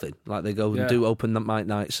for nothing. Like, they go and do open mic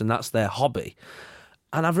nights and that's their hobby.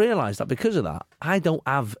 And I've realised that because of that, I don't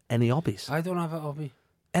have any hobbies. I don't have a hobby.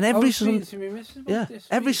 And every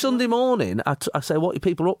Sunday morning, I say, what are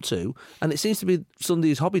people up to? And it seems to be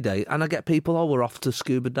Sunday's hobby day. And I get people, we're off to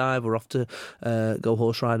scuba dive, we're off to go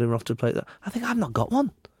horse riding, we're off to play that. I think I've not got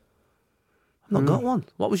one. Not got one.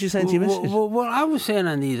 What was you saying to your missus? Well, I was saying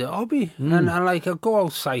I need a hobby. And I go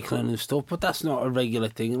out cycling and stuff, but that's not a regular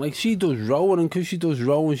thing. Like, she does rowing, and because she does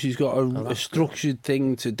rowing, she's got a structured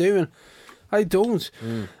thing to do, and I don't.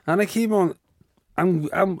 And I keep on...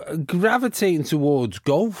 I'm gravitating towards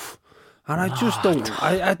golf, and I just don't...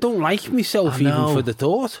 I don't like myself even for the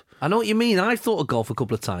thought. I know what you mean. I thought of golf a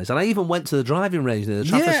couple of times, and I even went to the driving range near the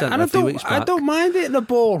Trafford Centre a few weeks back. I don't mind hitting the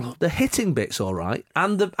ball. The hitting bit's all right,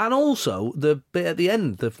 and also the bit at the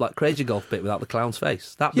end, the like crazy golf bit without the clown's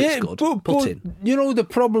face. That bit's good. Putting. But you know the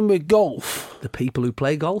problem with golf? The people who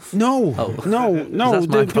play golf? No.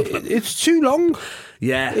 It's too long.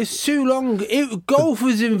 Yeah. It's too long. Golf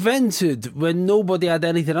was invented when nobody had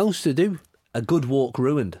anything else to do. A good walk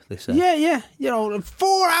ruined, they say. Yeah.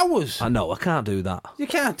 4 hours. I know, I can't do that. You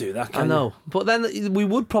can't do that, can I know. you? But then we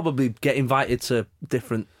would probably get invited to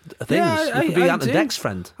different things. Yeah, you could be Ant and Dec's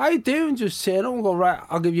friend. I do, and just say, and go, right,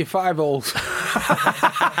 I'll give you 5 holes.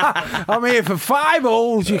 I'm here for 5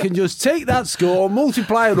 holes. You can just take that score,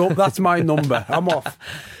 multiply it up, that's my number. I'm off.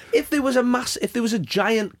 If there was a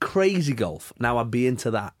giant crazy golf, now I'd be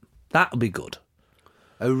into that. That would be good.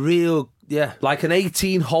 A real... Yeah. Like an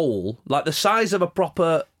 18-hole, like the size of a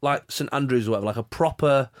proper, like St Andrews or whatever, like a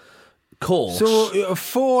proper course. So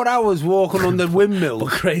 4 hours walking on the windmill.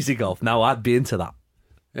 But crazy golf. Now, I'd be into that.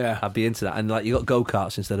 Yeah. I'd be into that. And like you got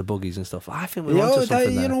go-karts instead of buggies and stuff. I think we're onto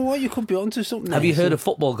something there. You know what? You could be onto something. Have you heard of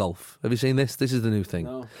football golf? Have you seen this? This is the new thing.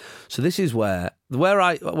 No. So this is where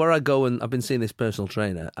I go, and I've been seeing this personal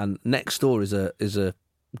trainer, and next door is a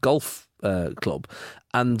golf club,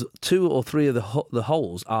 and 2 or 3 of the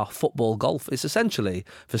holes are football golf. It's essentially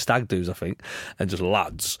for stag do's, I think, and just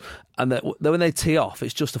lads. And when they tee off,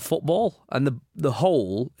 it's just a football, and the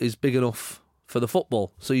hole is big enough for the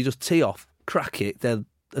football. So you just tee off, crack it there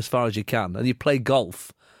as far as you can, and you play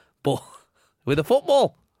golf, but with a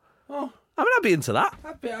football. Oh, I mean, I'd be into that.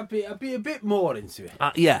 I'd be a bit more into it.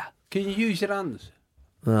 Yeah. Can you use your hands?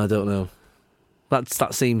 I don't know.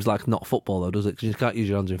 That seems like not football, though, does it? Because you can't use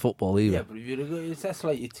your hands in football either. Yeah, but if that's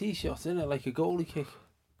like your tee shot, isn't it? Like a goalie kick.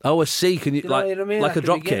 Oh, a C, can you, like a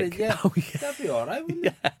drop kick? Yeah. Oh, yeah. That'd be all right, wouldn't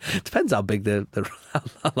it? Yeah. Depends how big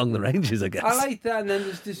how long the range is, I guess. I like that, and then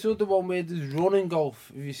there's this other one where there's running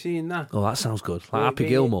golf. Have you seen that? Oh, that sounds good. Like where Happy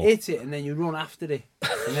Gilmore. Hit it, and then you run after it.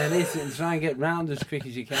 And then hit it and try and get round as quick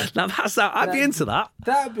as you can. Now, I'd be into that.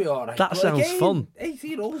 That'd be all right. That sounds fun.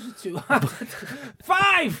 18 holes are too hard.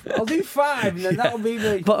 5! I'll do 5, and then that'll be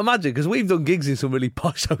me. But imagine, because we've done gigs in some really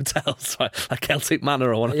posh hotels, like Celtic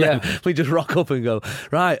Manor or one of them. We just rock up and go,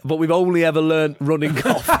 right, but we've only ever learned running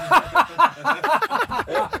golf.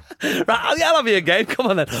 Right, I'll have you a game. Come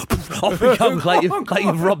on then. Off we go, like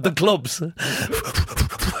you've robbed the clubs.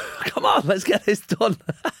 Come on, let's get this done.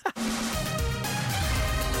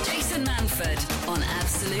 Jason Manford on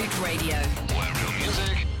Absolute Radio. Where real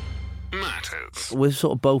music matters. We're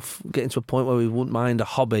sort of both getting to a point where we wouldn't mind a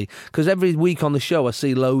hobby, because every week on the show I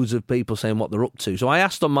see loads of people saying what they're up to. So I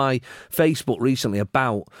asked on my Facebook recently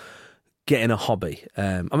about getting a hobby.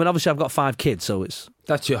 I mean, obviously I've got 5 kids, so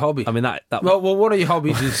that's your hobby. I mean that well, one of your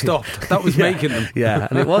hobbies has stopped. That was making them. Yeah,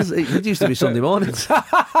 and it used to be Sunday mornings.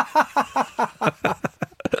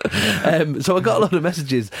 So I got a lot of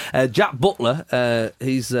messages. Jack Butler,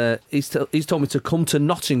 he's told me to come to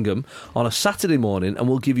Nottingham on a Saturday morning, and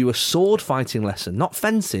we'll give you a sword fighting lesson, not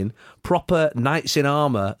fencing, proper knights in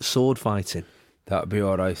armour sword fighting. That'd be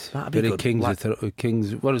all right. That'd be good.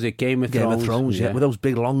 Kings. What is it? Game of Thrones, yeah, with those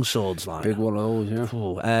big long swords, like big one of those. Yeah.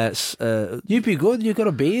 Oh, you'd be good. You've got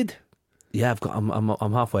a beard. Yeah,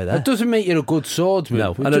 I'm halfway there. It doesn't make you a good swordsman.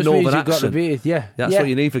 No, it and just a northern means accent. You've got a beard. Yeah, that's what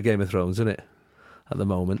you need for Game of Thrones, isn't it? At the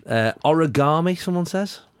moment, origami. Someone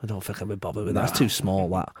says. I don't think I'll be bothered with that. That's too small.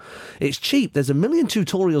 That it's cheap. There's a million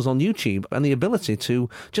tutorials on YouTube, and the ability to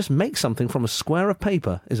just make something from a square of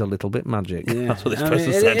paper is a little bit magic. Yeah. That's what this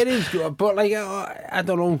person said. It is good, but like I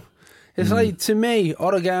don't know. It's like, to me,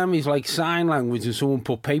 origami is like sign language, and someone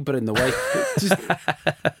put paper in the way.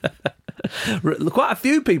 Quite a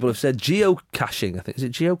few people have said geocaching. I think, is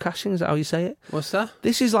it geocaching? Is that how you say it? What's that?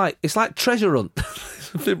 This is like, it's like treasure hunt.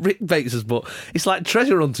 Rick Bates's book. It's like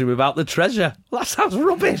treasure hunting without the treasure. Well, that sounds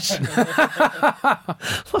rubbish.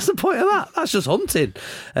 What's the point of that? That's just hunting.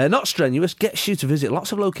 Not strenuous. Gets you to visit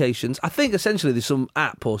lots of locations. I think essentially there's some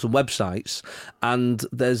app or some websites, and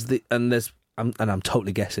I'm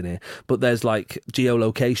totally guessing here, but there's like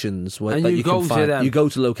geolocations where that you can find. You go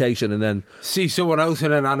to location and then see someone else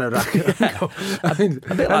in an anorak.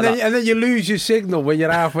 and then you lose your signal when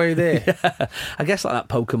you're halfway there. Yeah. I guess like that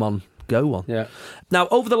Pokemon go one. Yeah. Now,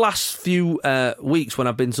 over the last few weeks, when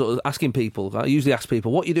I've been sort of asking people, I usually ask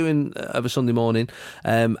people, what are you doing of a Sunday morning?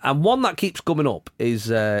 And one that keeps coming up is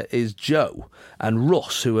Joe and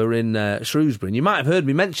Russ, who are in Shrewsbury. And you might have heard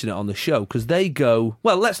me mention it on the show, because they go...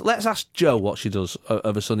 Well, let's ask Jo what she does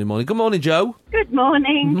of a Sunday morning. Good morning, Jo. Good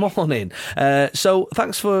morning. Morning. So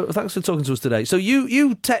thanks for talking to us today. So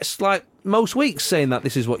you text like most weeks saying that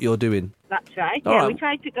this is what you're doing. That's right. All Yeah, right. we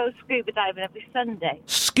try to go scuba diving every Sunday.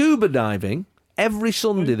 Scuba diving every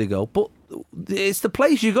Sunday they go, but it's the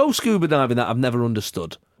place you go scuba diving that I've never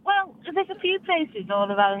understood. Well, there's a few places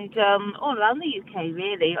all around the UK,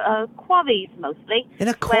 really. Quarries mostly. In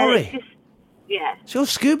a where quarry? it's just, yeah. So you're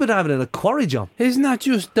scuba diving in a quarry, John? Isn't that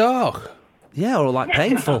just dark? Yeah, or like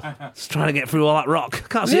painful. Just trying to get through all that rock.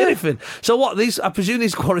 Can't see anything. So what? I presume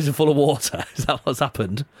these quarries are full of water. Is that what's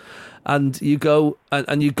happened? And you go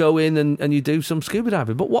and you go in and you do some scuba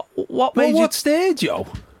diving. But what made you? What stage, Joe?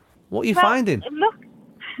 What are you finding?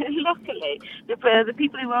 Luckily, the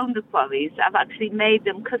people who own the quarries have actually made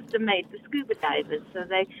them custom-made for scuba divers. So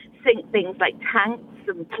they sink things like tanks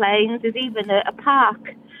and planes. There's even a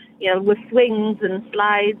park, with swings and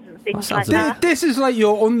slides and things like that. This is like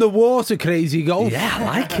your underwater crazy golf. Yeah, I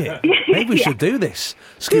like it. Maybe we should do this.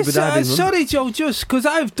 Scuba diving. Sorry, Joe, just because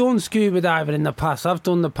I've done scuba diving in the past. I've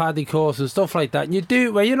done the paddy course and stuff like that. And you do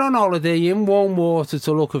it when you're on holiday in warm water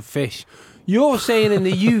to look at fish. You're saying in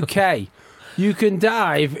the UK, you can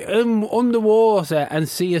dive underwater and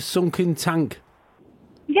see a sunken tank.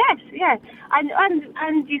 Yes, yes.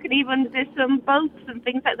 And you can even, there's some boats and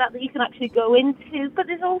things like that you can actually go into. But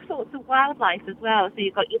there's all sorts of wildlife as well. So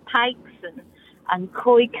you've got your pikes and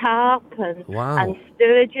koi carp and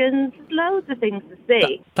sturgeons. There's loads of things to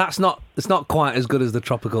see. It's not quite as good as the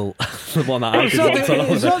tropical the one that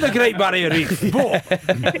It's not the Great Barrier Reef,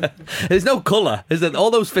 but there's no colour, is there?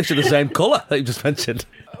 All those fish are the same colour that you just mentioned.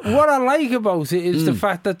 What I like about it is the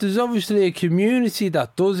fact that there's obviously a community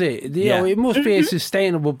that does it. You know, it must be a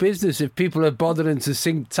sustainable business if people are bothering to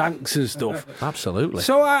sink tanks and stuff. Absolutely.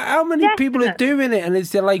 So how many people are doing it? And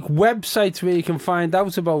is there like websites where you can find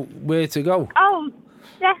out about where to go? Oh,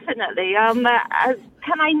 definitely.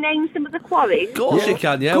 Can I name some of the quarries? Of course you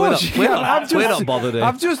can, yeah. We're not bothered here.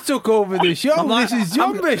 I've just took over the show. This is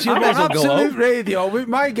John Bishop on Absolute Radio with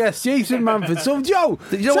my guest, Jason Manford. So, Joe,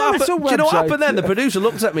 do you know what happened then? The producer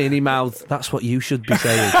looked at me and he mouthed, "That's what you should be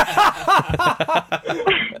saying."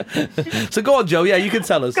 So go on, Joe. Yeah, you can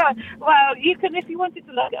tell us. Well, you can, if you wanted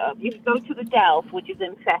to look it up, you can go to the Delph, which is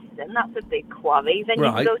in Feston. That's a big quarry. Then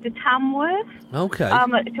you can go to Tamworth. Okay.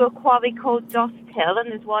 To a quarry called Dost Hill,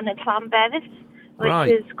 and there's one at Llanberis,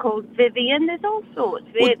 which is called Vivian. There's all sorts,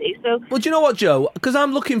 really. Well, do you know what, Joe? Because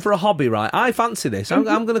I'm looking for a hobby, right? I fancy this. I'm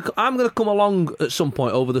gonna come along at some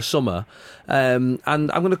point over the summer, and I'm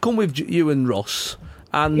gonna come with you and Russ,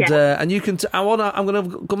 and you can. I'm gonna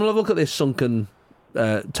come and have a look at this sunken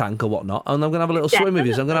tank or whatnot, and I'm gonna have a little swim with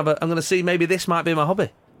you. So I'm gonna see. Maybe this might be my hobby.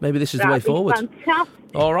 Maybe this is the way forward.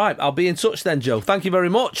 Fantastic. All right, I'll be in touch then, Joe. Thank you very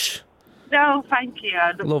much. No, thank you.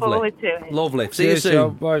 I look forward to it. Lovely. See you soon. Joe.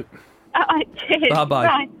 Bye. Cheers. Bye.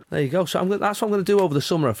 Bye. There you go. So that's what I'm going to do over the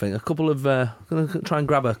summer. I think I'm going to try and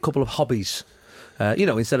grab a couple of hobbies.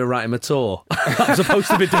 Instead of writing a tour, I'm supposed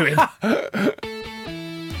to be doing.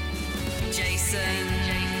 Jason.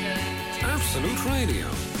 Absolute Radio.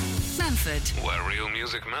 Manford. Where real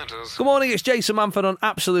music matters. Good morning, it's Jason Manford on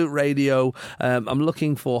Absolute Radio. I'm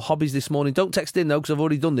looking for hobbies this morning. Don't text in, though, because I've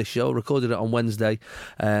already done this show, recorded it on Wednesday.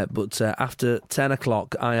 But after 10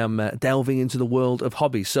 o'clock, I am delving into the world of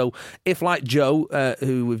hobbies. So if, like Joe,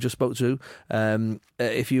 who we've just spoke to,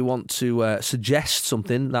 if you want to suggest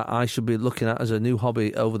something that I should be looking at as a new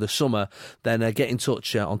hobby over the summer, then get in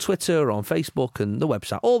touch on Twitter or on Facebook and the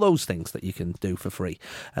website. All those things that you can do for free.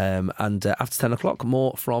 And after 10 o'clock,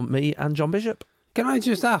 more from me and John Bishop. Can I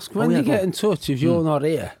just ask, when you get in touch, if you're not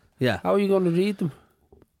here, how are you going to read them?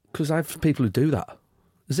 Because I have people who do that.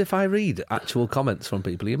 As if I read actual comments from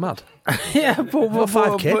people. Are you mad? Yeah, but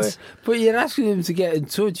 5 kids. But you're asking them to get in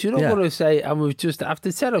touch. You're not going to say, and we've just,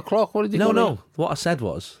 after 10 o'clock, what did you No. What I said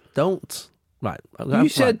was, don't. Right. You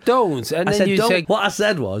said don't. And then you said. What I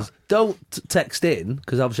said was, don't text in,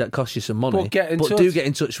 because obviously that costs you some money. But do get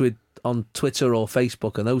in touch with on Twitter or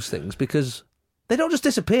Facebook and those things, because they don't just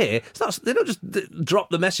disappear. They don't just drop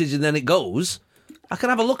the message and then it goes. I can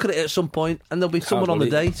have a look at it at some point and there'll be someone on the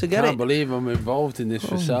day to get it. I can't believe I'm involved in this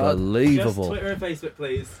facade. Unbelievable. Just Twitter and Facebook,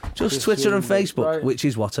 please. Just Twitter and Facebook, right. Which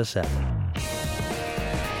is what I said.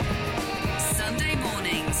 Sunday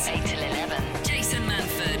mornings, 8 till 11. Jason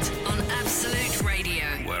Manford on Absolute Radio.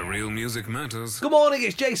 Where Real music matters. Good morning,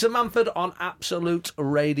 it's Jason Manford on Absolute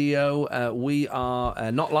Radio. We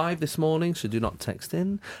are not live this morning, so do not text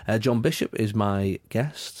in. John Bishop is my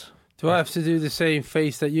guest. Do I have to do the same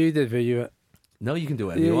face that you did, video? No, you can do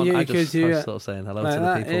whatever you want. I was sort of saying hello like to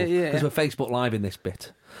the people. Because yeah. we're Facebook Live in this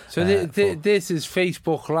bit. So this is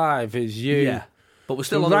Facebook Live, is you. Yeah, but we're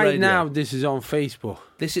still so on the radio. Right now, this is on Facebook.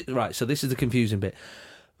 This is so this is the confusing bit.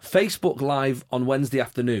 Facebook Live on Wednesday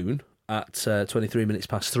afternoon at 23 minutes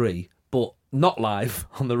past 3, but not live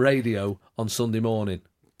on the radio on Sunday morning.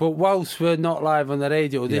 But whilst we're not live on the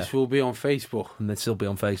radio, this will be on Facebook. And they'll still be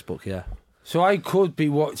on Facebook, yeah. So I could be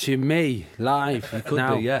watching me live. You could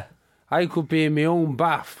now. be, yeah. I could be in my own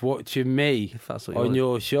bath watching me If that's what you on want.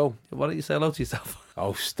 your show. Why don't you say hello to yourself?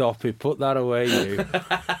 Oh, stop it. Put that away, you.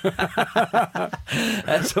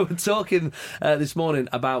 So we're talking this morning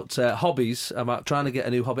about hobbies, about trying to get a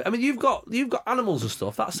new hobby. I mean, you've got animals and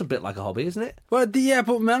stuff. That's a bit like a hobby, isn't it? Well, yeah,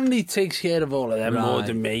 but Melanie takes care of all of them more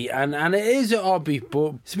than me. And it is a hobby,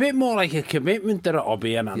 but it's a bit more like a commitment than a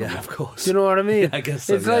hobby and animal. Yeah, of course. Do you know what I mean? Yeah, I guess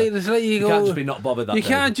so, It's like you go... can't just be not bothered that You day.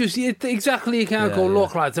 can't just... Exactly, you can't go,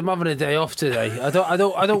 look, lads, I'm having a day off today. I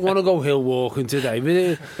don't want to go hill walking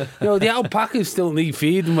today. But, the alpacas still need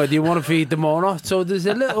feeding, whether you want to feed them or not. So there's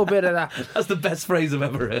a little bit of that. That's the best phrase I've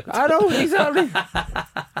ever heard. I know, exactly.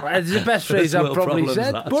 It's the best phrase I've probably problems,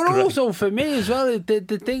 said. that's But great. also for me as well, the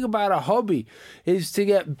thing about a hobby is to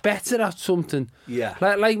get better at something. Yeah.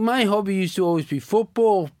 Like my hobby used to always be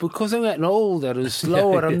football. Because I'm getting older and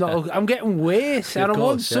slower, I'm getting worse. And I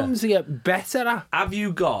want something to get better at. Have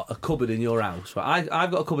you got a cupboard in your house? Right,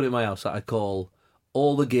 I've got a cupboard in my house that I call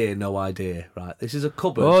All the Gear, No Idea. Right, this is a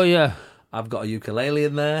cupboard. Oh, yeah. I've got a ukulele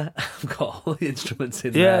in there. I've got all the instruments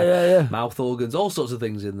in Yeah, there. yeah, yeah. Mouth organs, all sorts of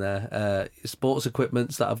things in there. Sports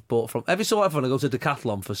equipments that I've bought from. Every so often I go to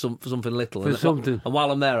Decathlon for something little. something. And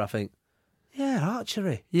while I'm there, I think, yeah,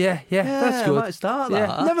 archery. Yeah, that's good. I might start that. Yeah.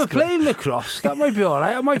 That's Never good. played lacrosse. That might be all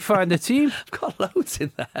right. I might find a team. I've got loads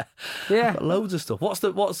in there. Yeah. I've got loads of stuff. What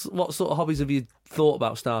sort of hobbies have you thought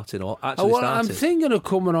about starting or actually I'm started? thinking of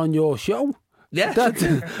coming on your show. Yeah.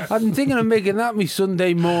 I'm thinking of making that my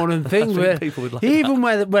Sunday morning thing. think Where people would like even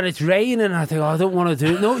when it's raining, I think, I don't want to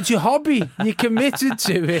do it. No, it's your hobby. You're committed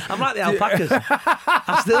to it. I'm like the alpacas.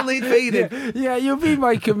 I still need feeding. Yeah, you'll be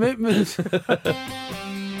my commitment.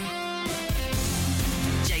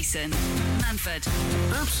 Jason Manford,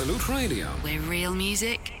 Absolute Radio. where real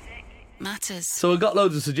music matters. So we've got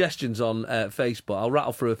loads of suggestions on Facebook. I'll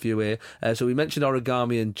rattle through a few here. So we mentioned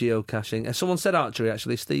origami and geocaching. Someone said archery,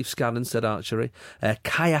 actually. Steve Scannon said archery.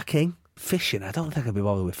 Kayaking. Fishing. I don't think I'd be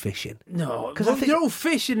bothered with fishing. No, 'Cause because I think-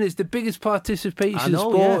 fishing is the biggest participation I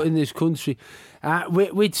know, sport yeah. in this country,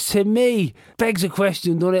 which to me begs a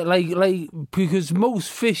question, doesn't it? Like because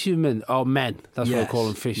most fishermen are men. That's what I Yes. call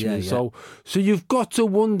them, fishermen. Yeah, yeah. So you've got to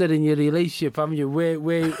wonder in your relationship, haven't you, where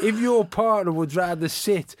if your partner would rather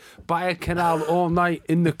sit by a canal all night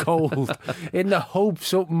in the cold in the hope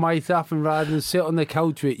something might happen rather than sit on the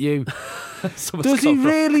couch with you. Does he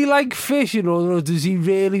really like fishing or does he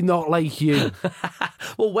really not like you?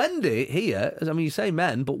 Well, Wendy here, I mean, you say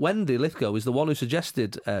men, but Wendy Lithgow is the one who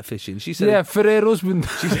suggested fishing. She said, Yeah, for her husband.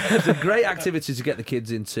 she said it's a great activity to get the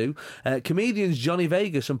kids into. Comedians Johnny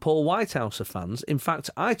Vegas and Paul Whitehouse are fans. In fact,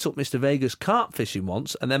 I took Mr. Vegas carp fishing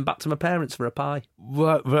once and then back to my parents for a pie.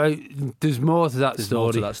 Right, there's more to that There's story.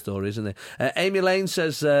 more to that story, isn't there? Amy Lane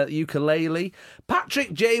says ukulele.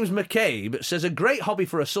 Patrick James McCabe says a great hobby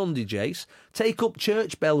for a Sunday, Jace. Take up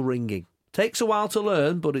church bell ringing. Takes a while to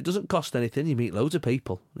learn, but it doesn't cost anything. You meet loads of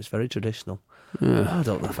people. It's very traditional. I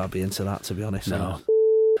don't know if I'd be into that, to be honest. No.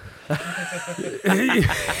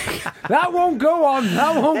 That won't go on.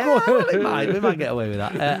 That won't go on. We might get away with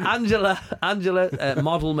that. Angela,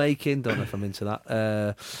 model making. Don't know if I'm into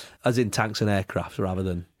that. As in tanks and aircraft rather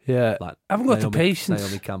than. Yeah, Like I haven't got the Naomi- patience.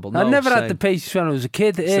 Naomi Campbell. I No, never had same. the patience when I was a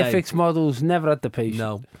kid. Airfix models, never had the patience.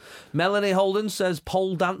 No. Melanie Holden says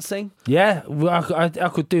pole dancing. Yeah, well, I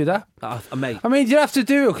could do that. Mate. I mean, do you have to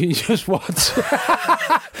do it or can you just watch?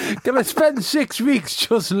 Can I spend 6 weeks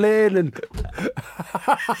just learning?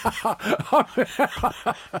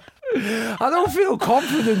 I don't feel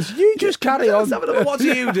confidence. You just carry on. What do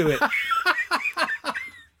you do it?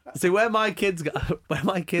 See, where my kids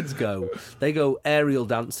go, they go aerial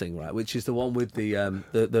dancing, right? Which is the one with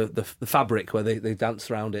the fabric where they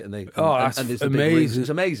dance around it and they. Oh, and, that's and there's the big rings. amazing. It's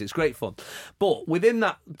amazing. It's great fun. But within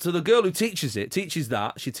that, so the girl who teaches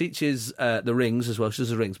that. She teaches the rings as well. She does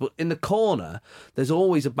the rings, but in the corner, there's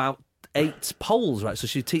always about 8 poles, right? So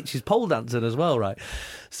she teaches pole dancing as well, right?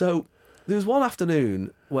 So there was one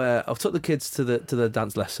afternoon where I took the kids to the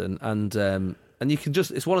dance lesson and. and you can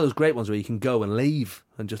it's one of those great ones where you can go and leave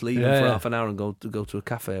and just leave them for half an hour and go to a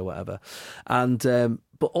cafe or whatever. And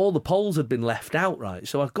but all the poles had been left out, right?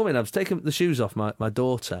 So I'd come in, I was taking the shoes off my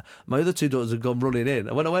daughter. My other two daughters had gone running in.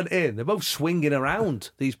 And when I went in, they're both swinging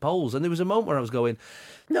around these poles. And there was a moment where I was going,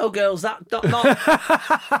 no, girls, that not.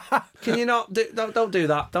 Can you not don't do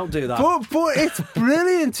that? Don't do that. But it's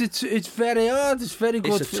brilliant. It's very hard. It's very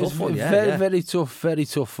good. It's a tough one. Very tough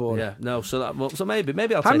for her. Yeah. No. So maybe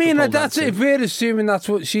I'll. Take I mean, up that's if we're assuming that's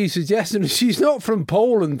what she's suggesting. She's not from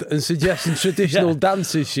Poland and suggesting traditional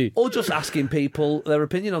dances. She or just asking people their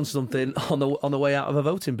opinion on something on the way out of a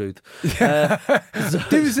voting booth. Do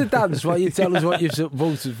us a dance while you tell us what you've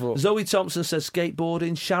voted for. Zoe Thompson says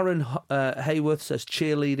skateboarding. Sharon Hayworth says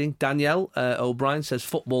cheerleading. Danielle O'Brien says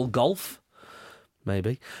football, golf,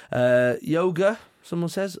 maybe. Yoga, someone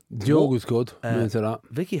says. Yoga's good. Into that.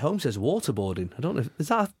 Vicky Holmes says waterboarding. I don't know.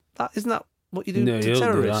 Isn't that what you do to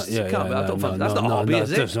terrorists? Do that. That's not a hobby,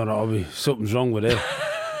 is it? That's not a hobby. Something's wrong with it.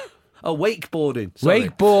 Oh, wakeboarding. Sorry.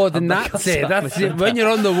 Wakeboarding, that's it. That's it. When you're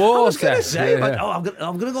on the water. I was going to say, I'm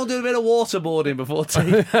going to go do a bit of waterboarding before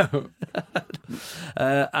tea.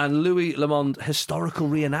 And Louis Lamond, historical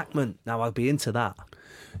reenactment. Now, I'll be into that.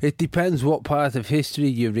 It depends what part of history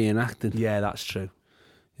you're reenacting. Yeah, that's true.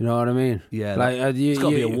 You know what I mean? Yeah, it's got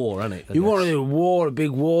to be a war, hasn't it? You want to do a war, a big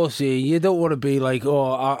war scene. You don't want to be like,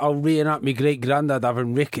 I'll reenact my great granddad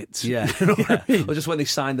having rickets. Yeah, you know what I mean? Or just when they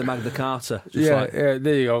signed the Magna Carta. Yeah,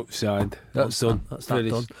 there you go, signed. That's done. That's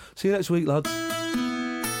done. See you next week, lads.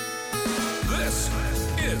 This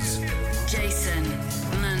is Jason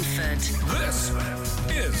Manford.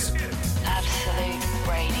 This is Absolute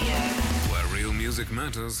Radio. where real music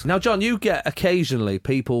matters. Now, John, you get occasionally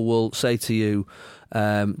people will say to you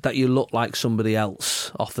that you look like somebody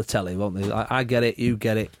else off the telly, won't they? I get it, you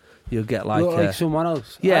get it. You'll get like look like someone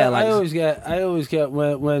else. Yeah, I always get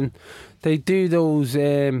when they do those.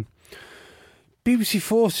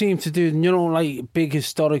 BBC4 seem to do, like big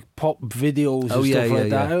historic pop videos and stuff like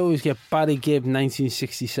that. I always get Barry Gibb,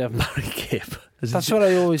 1967. Barry Gibb. That's what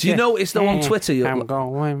I always get. Do you notice though on Twitter? I'm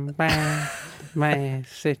going back.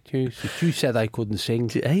 Massachusetts. You said I couldn't sing.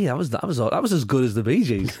 Hey, that was as good as the Bee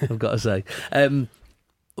Gees, I've got to say.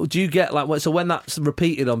 Do you get so when that's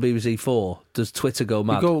repeated on BBC 4, does Twitter go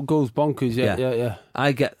mad? It goes bonkers, yeah.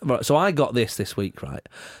 I got this week, right?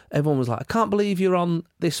 Everyone was like, I can't believe you're on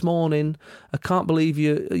This Morning. I can't believe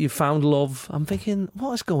you found love. I'm thinking,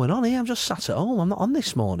 what is going on here? I'm just sat at home. I'm not on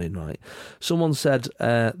This Morning, right? Someone said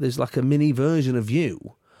there's like a mini version of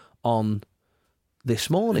you on This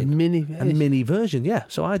Morning. A mini version, yeah.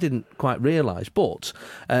 So I didn't quite realise, but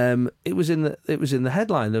it was in the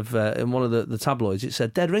headline of in one of the tabloids. It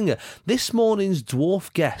said, "Dead ringer. This morning's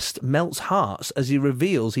dwarf guest melts hearts as he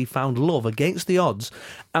reveals he found love against the odds,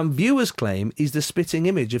 and viewers claim he's the spitting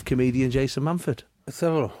image of comedian Jason Manford." Let's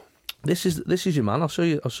have a look. This is your man. I'll show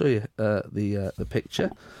you the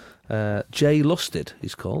picture. Jay Lusted,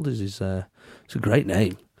 he's called. It's a great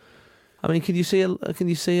name. I mean, can you see a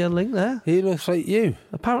link there? He looks like you.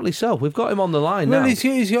 Apparently so. We've got him on the line now. Well,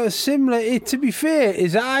 he's got a similar. To be fair,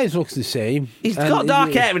 his eyes looks the same. He's got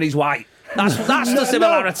dark hair and he's white. That's the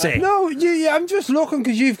similarity. No, I'm just looking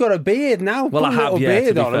because you've got a beard now. Well, I have, beard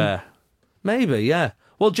to be on fair. Him. Maybe, yeah.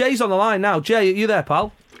 Well, Jay's on the line now. Jay, are you there,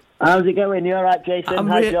 pal? How's it going? You all right, Jason?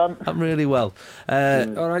 Hi, John. I'm really well.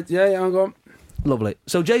 All right, yeah, I'm going. Lovely.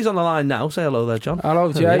 So Jay's on the line now. Say hello there, John.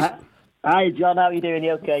 Hello, Jay. Hi, John. How are you doing?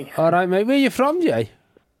 You okay? All right, mate. Where are you from, Jay?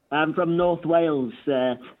 I'm from North Wales,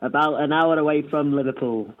 about an hour away from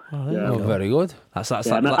Liverpool. Very good.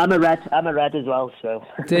 I'm a red as well. So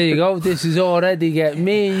there you go. This is already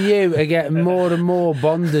me and you are getting more and more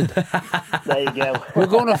bonded. There you go. We're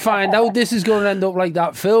going to find out. This is going to end up like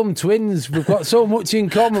that film Twins. We've got so much in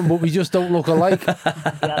common, but we just don't look alike.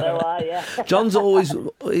 Yeah. John's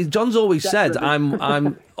always said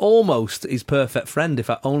I'm almost his perfect friend if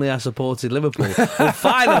I supported Liverpool. Well,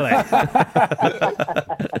 finally.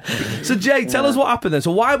 So, Jay, tell us what happened then.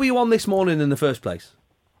 So why were you on This Morning in the first place?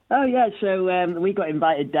 Oh, yeah, so we got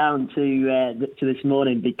invited down to This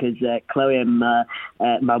Morning because Chloe and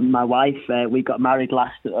my wife, we got married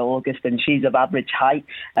last August and she's of average height.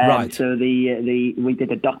 Right. So we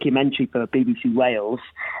did a documentary for BBC Wales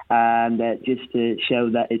and just to show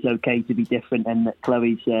that it's okay to be different and that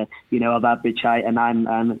Chloe's, of average height and I'm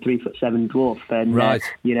a 3'7" dwarf. And, right.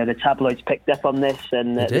 The tabloids picked up on this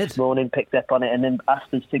and This Morning picked up on it and then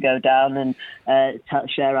asked us to go down and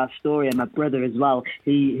share our story. And my brother as well,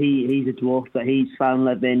 He's a dwarf, but he's found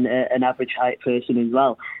love in an average height person as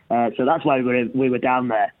well. So that's why we were down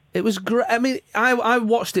there. It was great. I mean, I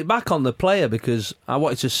watched it back on the player because I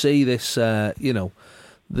wanted to see this,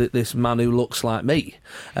 this man who looks like me.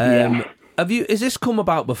 Is this come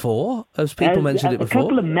about before? Has people mentioned it before? A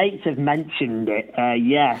couple of mates have mentioned it,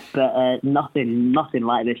 but nothing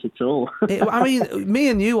like this at all. I mean, me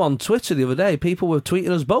and you on Twitter the other day, people were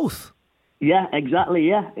tweeting us both. Yeah, exactly.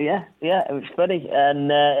 Yeah. It was funny,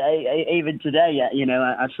 and even today,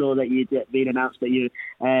 I saw that you'd been announced that you're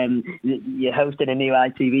hosting a new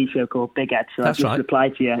ITV show called Big Heads. So I just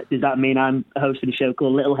replied to you. Does that mean I'm hosting a show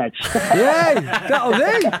called Little Heads? Yeah, that'll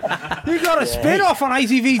do. You got a spin-off on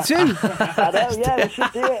ITV too. I know. Yeah, we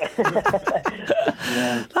should do it.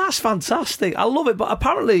 That's fantastic. I love it. But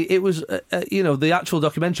apparently, it was the actual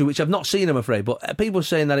documentary, which I've not seen, I'm afraid. But people were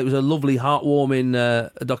saying that it was a lovely, heartwarming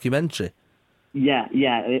documentary. Yeah,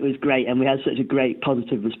 it was great, and we had such a great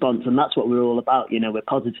positive response, and that's what we're all about. We're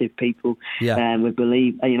positive people, and we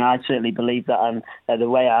believe. I certainly believe that I'm the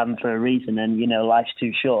way I am for a reason, and life's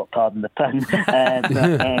too short. Pardon the pun.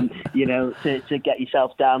 To get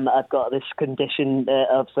yourself down, that I've got this condition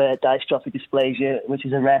of dystrophic dysplasia, which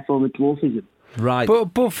is a rare form of dwarfism. Right.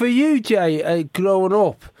 But for you, Jay, growing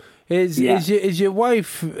up, is your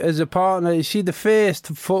wife as a partner? Is she the first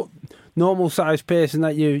normal sized person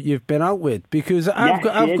that you've been out with? Because I've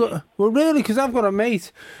got a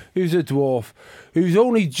mate who's a dwarf who's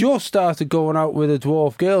only just started going out with a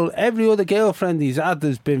dwarf girl. Every other girlfriend he's had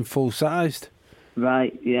has been full sized.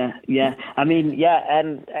 Right, yeah. I mean,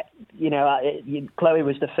 Chloe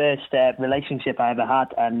was the first relationship I ever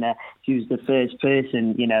had, and she was the first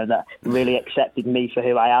person, that really accepted me for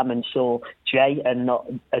who I am and saw Jay and not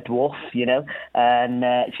a dwarf, and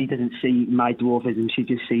she doesn't see my dwarfism, she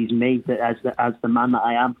just sees me as the man that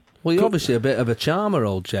I am. Well, you're obviously a bit of a charmer,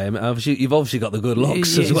 old Jay. You've obviously got the good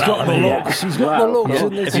looks as well. He's got the looks. He's got the looks.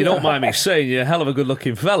 If you don't mind me saying, you're a hell of a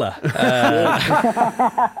good-looking fella.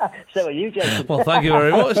 So are you, Jason. Well, thank you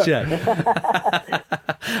very much, Jay.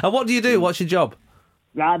 And what do you do? What's your job?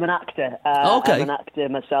 I'm an actor. Okay. I'm an actor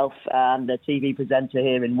myself and a TV presenter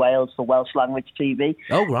here in Wales for Welsh Language TV.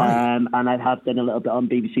 Oh, right. And I have done a little bit on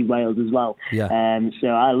BBC Wales as well. Yeah. So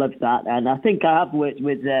I love that. And I think I have worked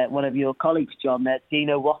with one of your colleagues, John,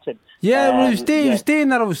 Dino Watton. Yeah, it was Dean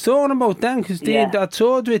that I was talking about then, because I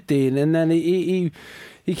toured with Dean, and then he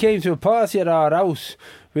came to a party at our house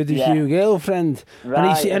with his new girlfriend,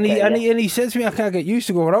 right, and he said to me, I can't get used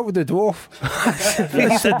to going out with a dwarf.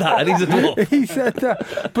 He said that, and he's a dwarf. He said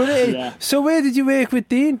that. But so where did you work with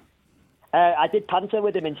Dean? I did Panto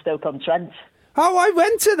with him in Stoke-on-Trent. Oh, I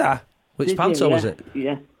went to that. Which Panto was it?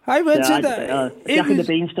 Yeah. I went to that. Jack and the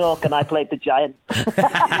Beanstalk, and I played the giant.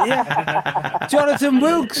 Jonathan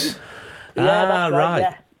Wilkes. That's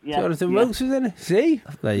right. Yeah. Jonathan Wilkes was in it. See?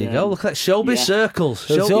 There you go. Look at showbiz circles.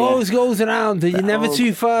 It always goes around, and you're never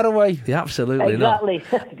too far away. Yeah, absolutely exactly.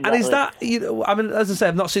 not. And is that, I mean, as I say,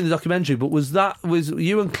 I've not seen the documentary, but was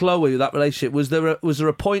you and Chloe, that relationship, was there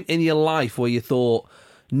a point in your life where you thought,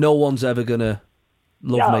 no one's ever going to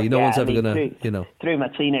love me, no one's ever going to, Through my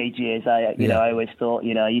teenage years, I always thought,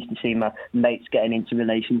 I used to see my mates getting into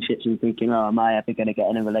relationships and thinking, am I ever going to get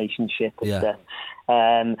in a relationship and stuff.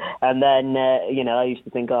 And then, I used to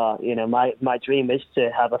think, my dream is to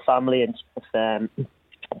have a family and stuff.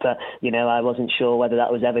 But, I wasn't sure whether that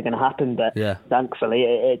was ever going to happen. But thankfully,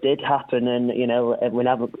 it did happen. And, we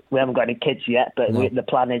haven't got any kids yet, but the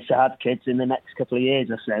plan is to have kids in the next couple of years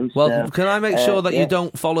or so. Well, can I make sure that you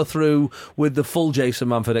don't follow through with the full Jason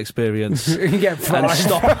Manford experience? You get and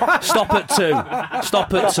stop at 2.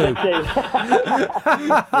 Stop at 2.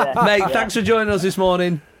 Mate, thanks for joining us this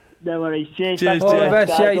morning. No worries. Cheers. All the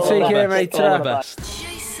best, Jay. Take care, mate. All the best.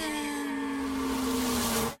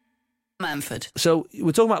 Manford. So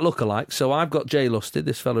we're talking about lookalikes. So I've got Jay Lusted,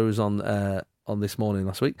 this fella who's on This Morning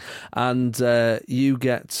last week, and you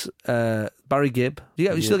get Barry Gibb.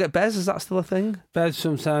 You still get Bez? Is that still a thing? Bez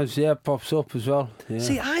sometimes, pops up as well. Yeah.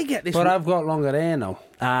 See, I get this, but I've got longer hair now.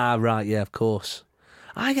 Ah, right, yeah, of course.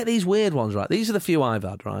 I get these weird ones, right? These are the few I've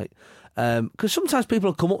had, right? Because sometimes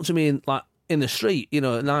people come up to me in the street, at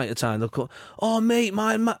night at time, they'll go, "Oh, mate,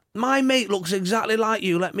 my mate looks exactly like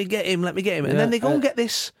you. Let me get him. And then they go and get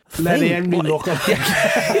this Lenny Henry look. This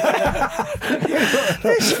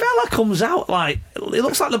fella comes out it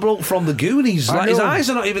looks like the bloke from the Goonies. His eyes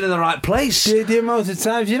are not even in the right place. The amount of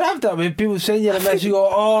times you'd have that when people send you a message, you go,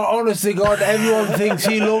 "Oh, honest to God, everyone thinks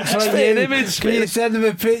he looks like you." Image. You send them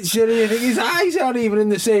a picture and you think his eyes aren't even in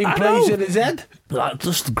the same place in his head. like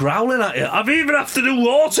just growling at you. I've even have to do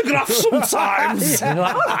autographs sometimes. You're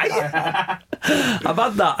like, all right. I've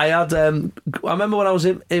had that. I remember when I was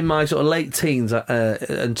in my sort of late teens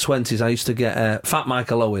and 20s, I used to get Fat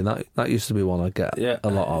Michael Owen. That used to be one I'd get a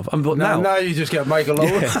lot of. But now you just get Michael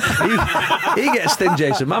Owen. He gets Sting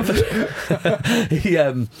Jason Manford.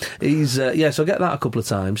 So I get that a couple of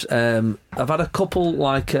times. I've had a couple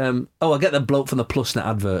like I get the bloke from the Plusnet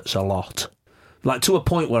adverts a lot. Like to a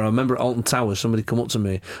point where I remember at Alton Towers, somebody come up to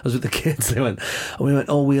me. I was with the kids. We went,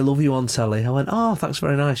 "Oh, we love you on telly." I went, "Oh, thanks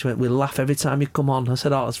very nice." She went, "We laugh every time you come on." I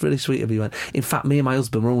said, "Oh, that's really sweet of you." He went, "In fact, me and my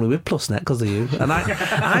husband were only with Plusnet because of you." And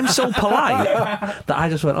I'm so polite that I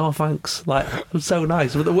just went, "Oh, thanks." Like, it was so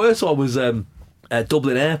nice. But the worst one was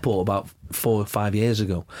Dublin Airport about 4 or 5 years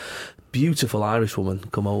ago. Beautiful Irish woman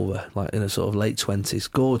come over, like in her sort of late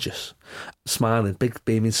 20s, gorgeous, smiling, big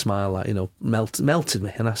beaming smile, like, melted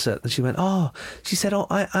me. And she went, she said,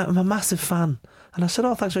 I'm a massive fan. And I said,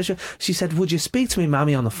 oh, thanks very much. She said, would you speak to me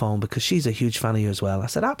Mammy on the phone, because she's a huge fan of you as well. I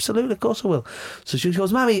said, absolutely, of course I will. So she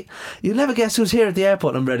goes, Mammy, you'll never guess who's here at the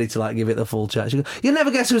airport. I'm ready to like give it the full chat. She goes, you'll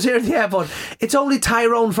never guess who's here at the airport. It's only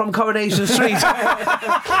Tyrone from Coronation Street.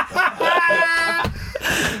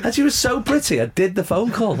 And she was so pretty. I did the phone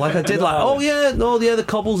call. Like I did the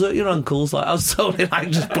cobbles at your uncle's. Like I was totally like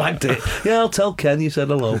just blanked it. Yeah, I'll tell Ken you said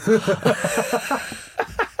hello.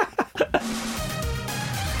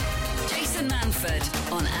 Jason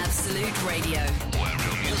Manford on Absolute Radio. Where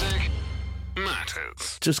real music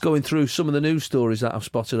matters. Just going through some of the news stories that I've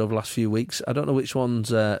spotted over the last few weeks. I don't know which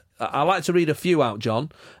ones. I like to read a few out, John,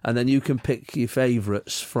 and then you can pick your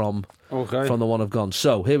favourites from the one I've gone.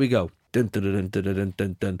 So here we go. Dun, dun, dun, dun, dun,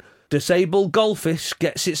 dun, dun. Disabled goldfish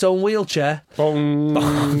gets its own wheelchair. Bong.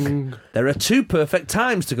 Bong. There are 2 perfect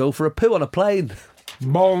times to go for a poo on a plane.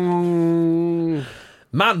 Bong.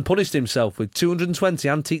 Man punished himself with 220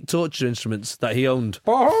 antique torture instruments that he owned.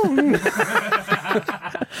 Bong.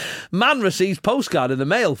 Man receives postcard in the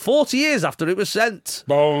mail 40 years after it was sent.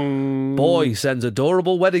 Bong. Boy sends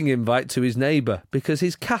adorable wedding invite to his neighbour because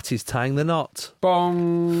his cat is tying the knot.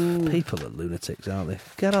 Bong. People are lunatics, aren't they?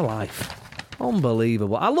 Get a life.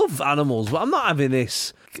 Unbelievable. I love animals, but I'm not having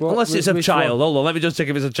this. Unless it's a child. Hold on, let me just check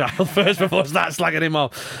if it's a child first before I start slagging him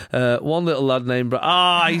off. One little lad named...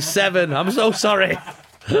 he's 7. I'm so sorry.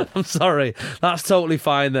 I'm sorry. That's totally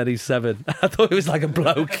fine then, he's 7. I thought it was like a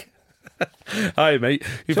bloke. Hi, mate.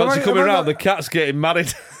 You fancy coming around? The cat's getting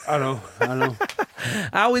married. I know.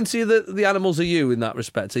 How into the animals are you in that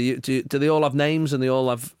respect? Do they all have names and they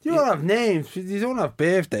all have... You all have names. You don't have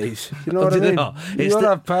birthdays. You know what I mean? You don't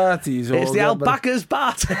have parties. It's the alpaca's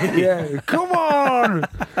party. Yeah, come on.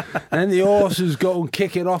 And the horses go and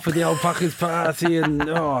kick it off at the alpaca's party, and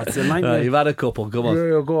it's a nightmare. Right, you've had a couple. Come on.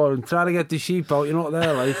 Yeah, go on. Try to get the sheep out. You're not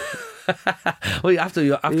there, like. Well,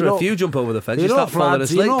 after a few jump over the fence, you start falling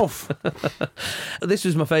asleep. Enough. This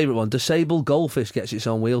was my favourite one. Disabled goldfish gets its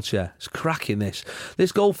own wheelchair. It's cracking, this.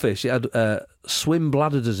 This goldfish, it had swim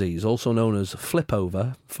bladder disease, also known as flip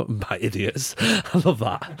over, by idiots. I love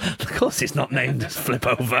that. Of course it's not named as flip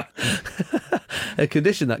over. A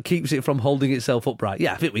condition that keeps it from holding itself upright.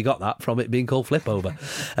 Yeah, I think we got that from it being called flip over.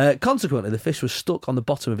 Consequently, the fish was stuck on the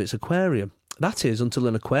bottom of its aquarium. That is, until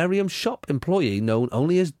an aquarium shop employee known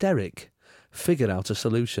only as Derek figured out a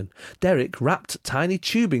solution. Derek wrapped tiny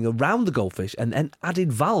tubing around the goldfish and then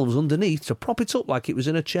added valves underneath to prop it up like it was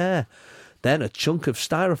in a chair. Then a chunk of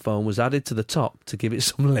styrofoam was added to the top to give it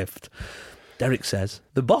some lift. Derek says,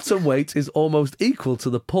 the bottom weight is almost equal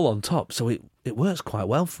to the pull on top, so it works quite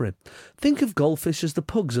well for him. Think of goldfish as the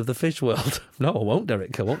pugs of the fish world. No, I won't,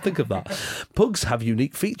 Derek. I won't think of that. Pugs have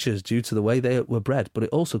unique features due to the way they were bred, but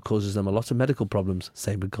it also causes them a lot of medical problems.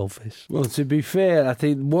 Same with goldfish. Well, to be fair, I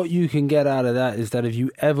think what you can get out of that is that if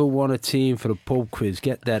you ever want a team for a pub quiz,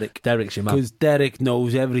 get Derek. Derek's your man. Because Derek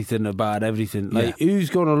knows everything about everything. Like,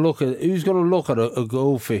 who's going to look at a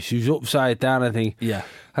goldfish who's upside down? I think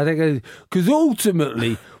because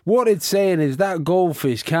ultimately what it's saying is that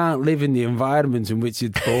goldfish can't live in the environment in which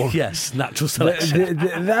it's born. Yes, natural selection.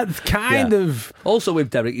 That's kind of... Also with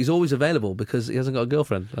Derek, he's always available because he hasn't got a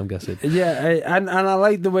girlfriend, I'm guessing. Yeah, and I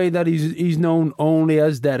like the way that he's known only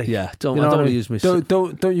as Derek. Yeah, don't use me.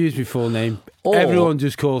 Don't use my full name. Everyone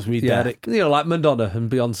just calls me Derek. You know, like Madonna and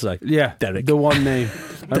Beyonce. Yeah, Derek. The one name.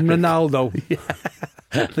 And Ronaldo.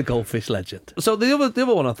 Yeah. The goldfish legend. So the other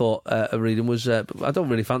one I thought of reading was I don't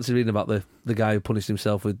really fancy reading about the guy who punished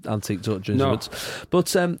himself with antique torture instruments.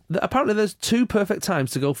 But apparently there's 2 perfect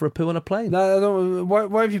times to go for a poo on a plane. No,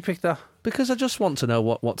 why have you picked that? Because I just want to know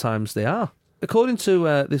what times they are. According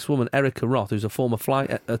to this woman, Erica Roth, who's a former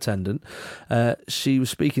flight attendant, she was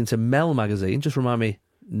speaking to Mel magazine. Just remind me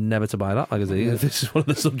never to buy that magazine if this is one of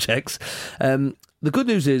the subjects. The good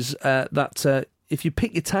news is that if you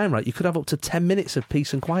pick your time right, you could have up to 10 minutes of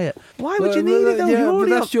peace and quiet. Why would you need it though? Yeah, but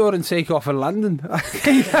that's during take-off and landing.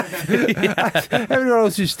 Everyone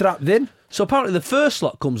else is strapped in. So apparently the first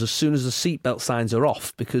slot comes as soon as the seatbelt signs are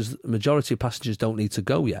off, because the majority of passengers don't need to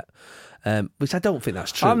go yet. Which I don't think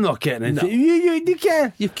that's true. I'm not getting into it. You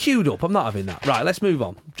can. You've queued up. I'm not having that. Right, let's move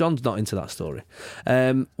on. John's not into that story.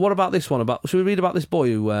 What about this one? Should we read about this boy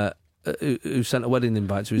who sent a wedding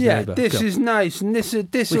invite to his neighbour? Yeah, this is nice, and this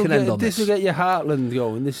will get your heartland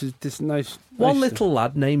going. This is nice. One little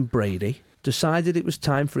lad named Brady decided it was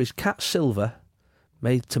time for his cat Silver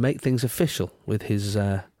to make things official with his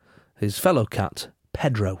fellow cat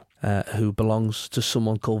Pedro, who belongs to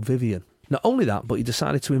someone called Vivian. Not only that, but he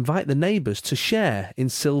decided to invite the neighbours to share in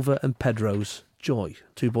Silver and Pedro's joy.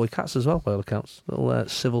 2 boy cats as well, by all accounts. Little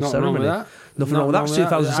civil ceremony. Nothing wrong with that. It's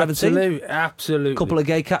 2017. Absolutely. Couple of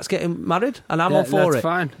gay cats getting married, and I'm all for it. That's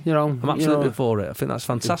fine. I'm absolutely for it. I think that's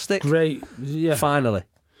fantastic. Great. Yeah. Finally,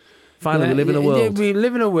 we live in a world. We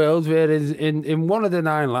live in a world where in one of the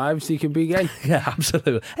 9 lives you can be gay. Yeah,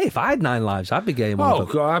 absolutely. Hey, if I had 9 lives, I'd be gay in one of them.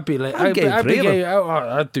 Oh God, I'd be like, I'd be gay.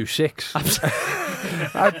 I'd do 6.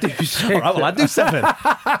 I'd do 6. All right, well, I'd do 7.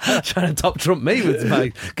 Trying to top trump me with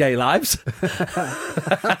my gay lives.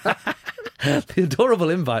 The adorable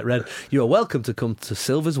invite read, "You are welcome to come to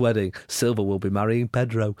Silver's wedding. Silver will be marrying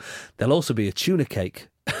Pedro. There'll also be a tuna cake."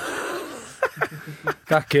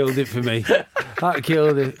 That killed it for me. That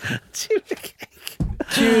killed it. Tuna cake.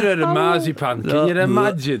 Tuna and marzipan. Can you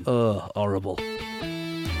imagine? Oh, horrible.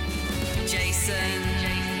 Jason.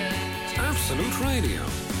 Absolute Radio,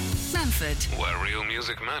 Manford. where real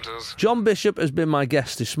music matters. John Bishop has been my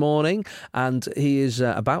guest this morning, and he is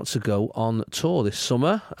about to go on tour this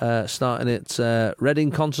summer, starting at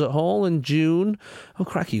Reading Concert Hall in June. Oh,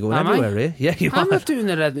 cracky, you're going everywhere here. Yeah, you are. I'm not doing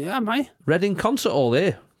the Reading, am I? Reading Concert Hall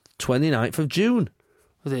here, 29th of June.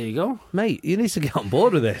 Well, there you go. Mate, you need to get on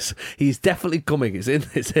board with this. He's definitely coming.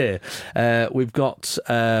 It's here. We've got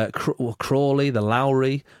Crawley, the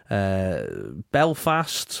Lowry,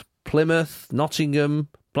 Belfast, Plymouth, Nottingham,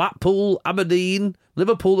 Blackpool, Aberdeen,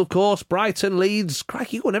 Liverpool, of course, Brighton, Leeds.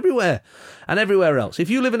 Crikey, you're going everywhere. And everywhere else. If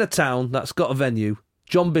you live in a town that's got a venue,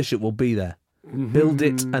 John Bishop will be there. Build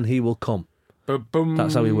it and he will come. Ba-boom.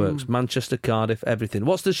 That's how he works. Manchester, Cardiff, everything.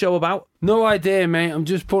 What's the show about? No idea, mate. I'm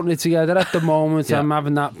just putting it together at the moment. Yeah. I'm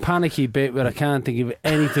having that panicky bit where I can't think of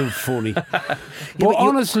anything funny. But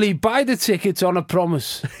honestly, buy the tickets on a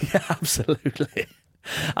promise. Yeah, absolutely.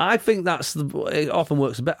 I think it often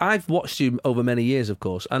works a bit. I've watched you over many years, of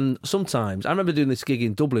course, and sometimes, I remember doing this gig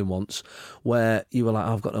in Dublin once where you were like,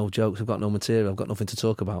 I've got no jokes, I've got no material, I've got nothing to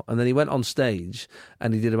talk about. And then he went on stage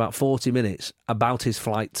and he did about 40 minutes about his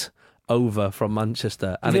flight over from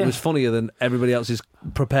Manchester, and it was funnier than everybody else's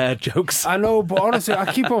prepared jokes. I know, but honestly,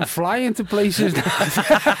 I keep on flying to places.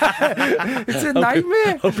 It's a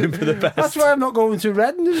nightmare. Hoping for the best. That's why I'm not going to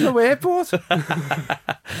Reading. There's no airport.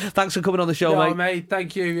 Thanks for coming on the show, mate.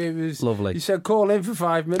 Thank you. It was lovely. You said call in for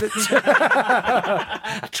 5 minutes.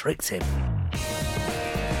 I tricked him.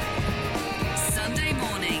 Sunday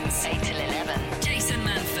mornings, 8 till 11. Jason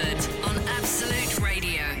Manford on Absolute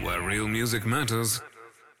Radio. Where real music matters.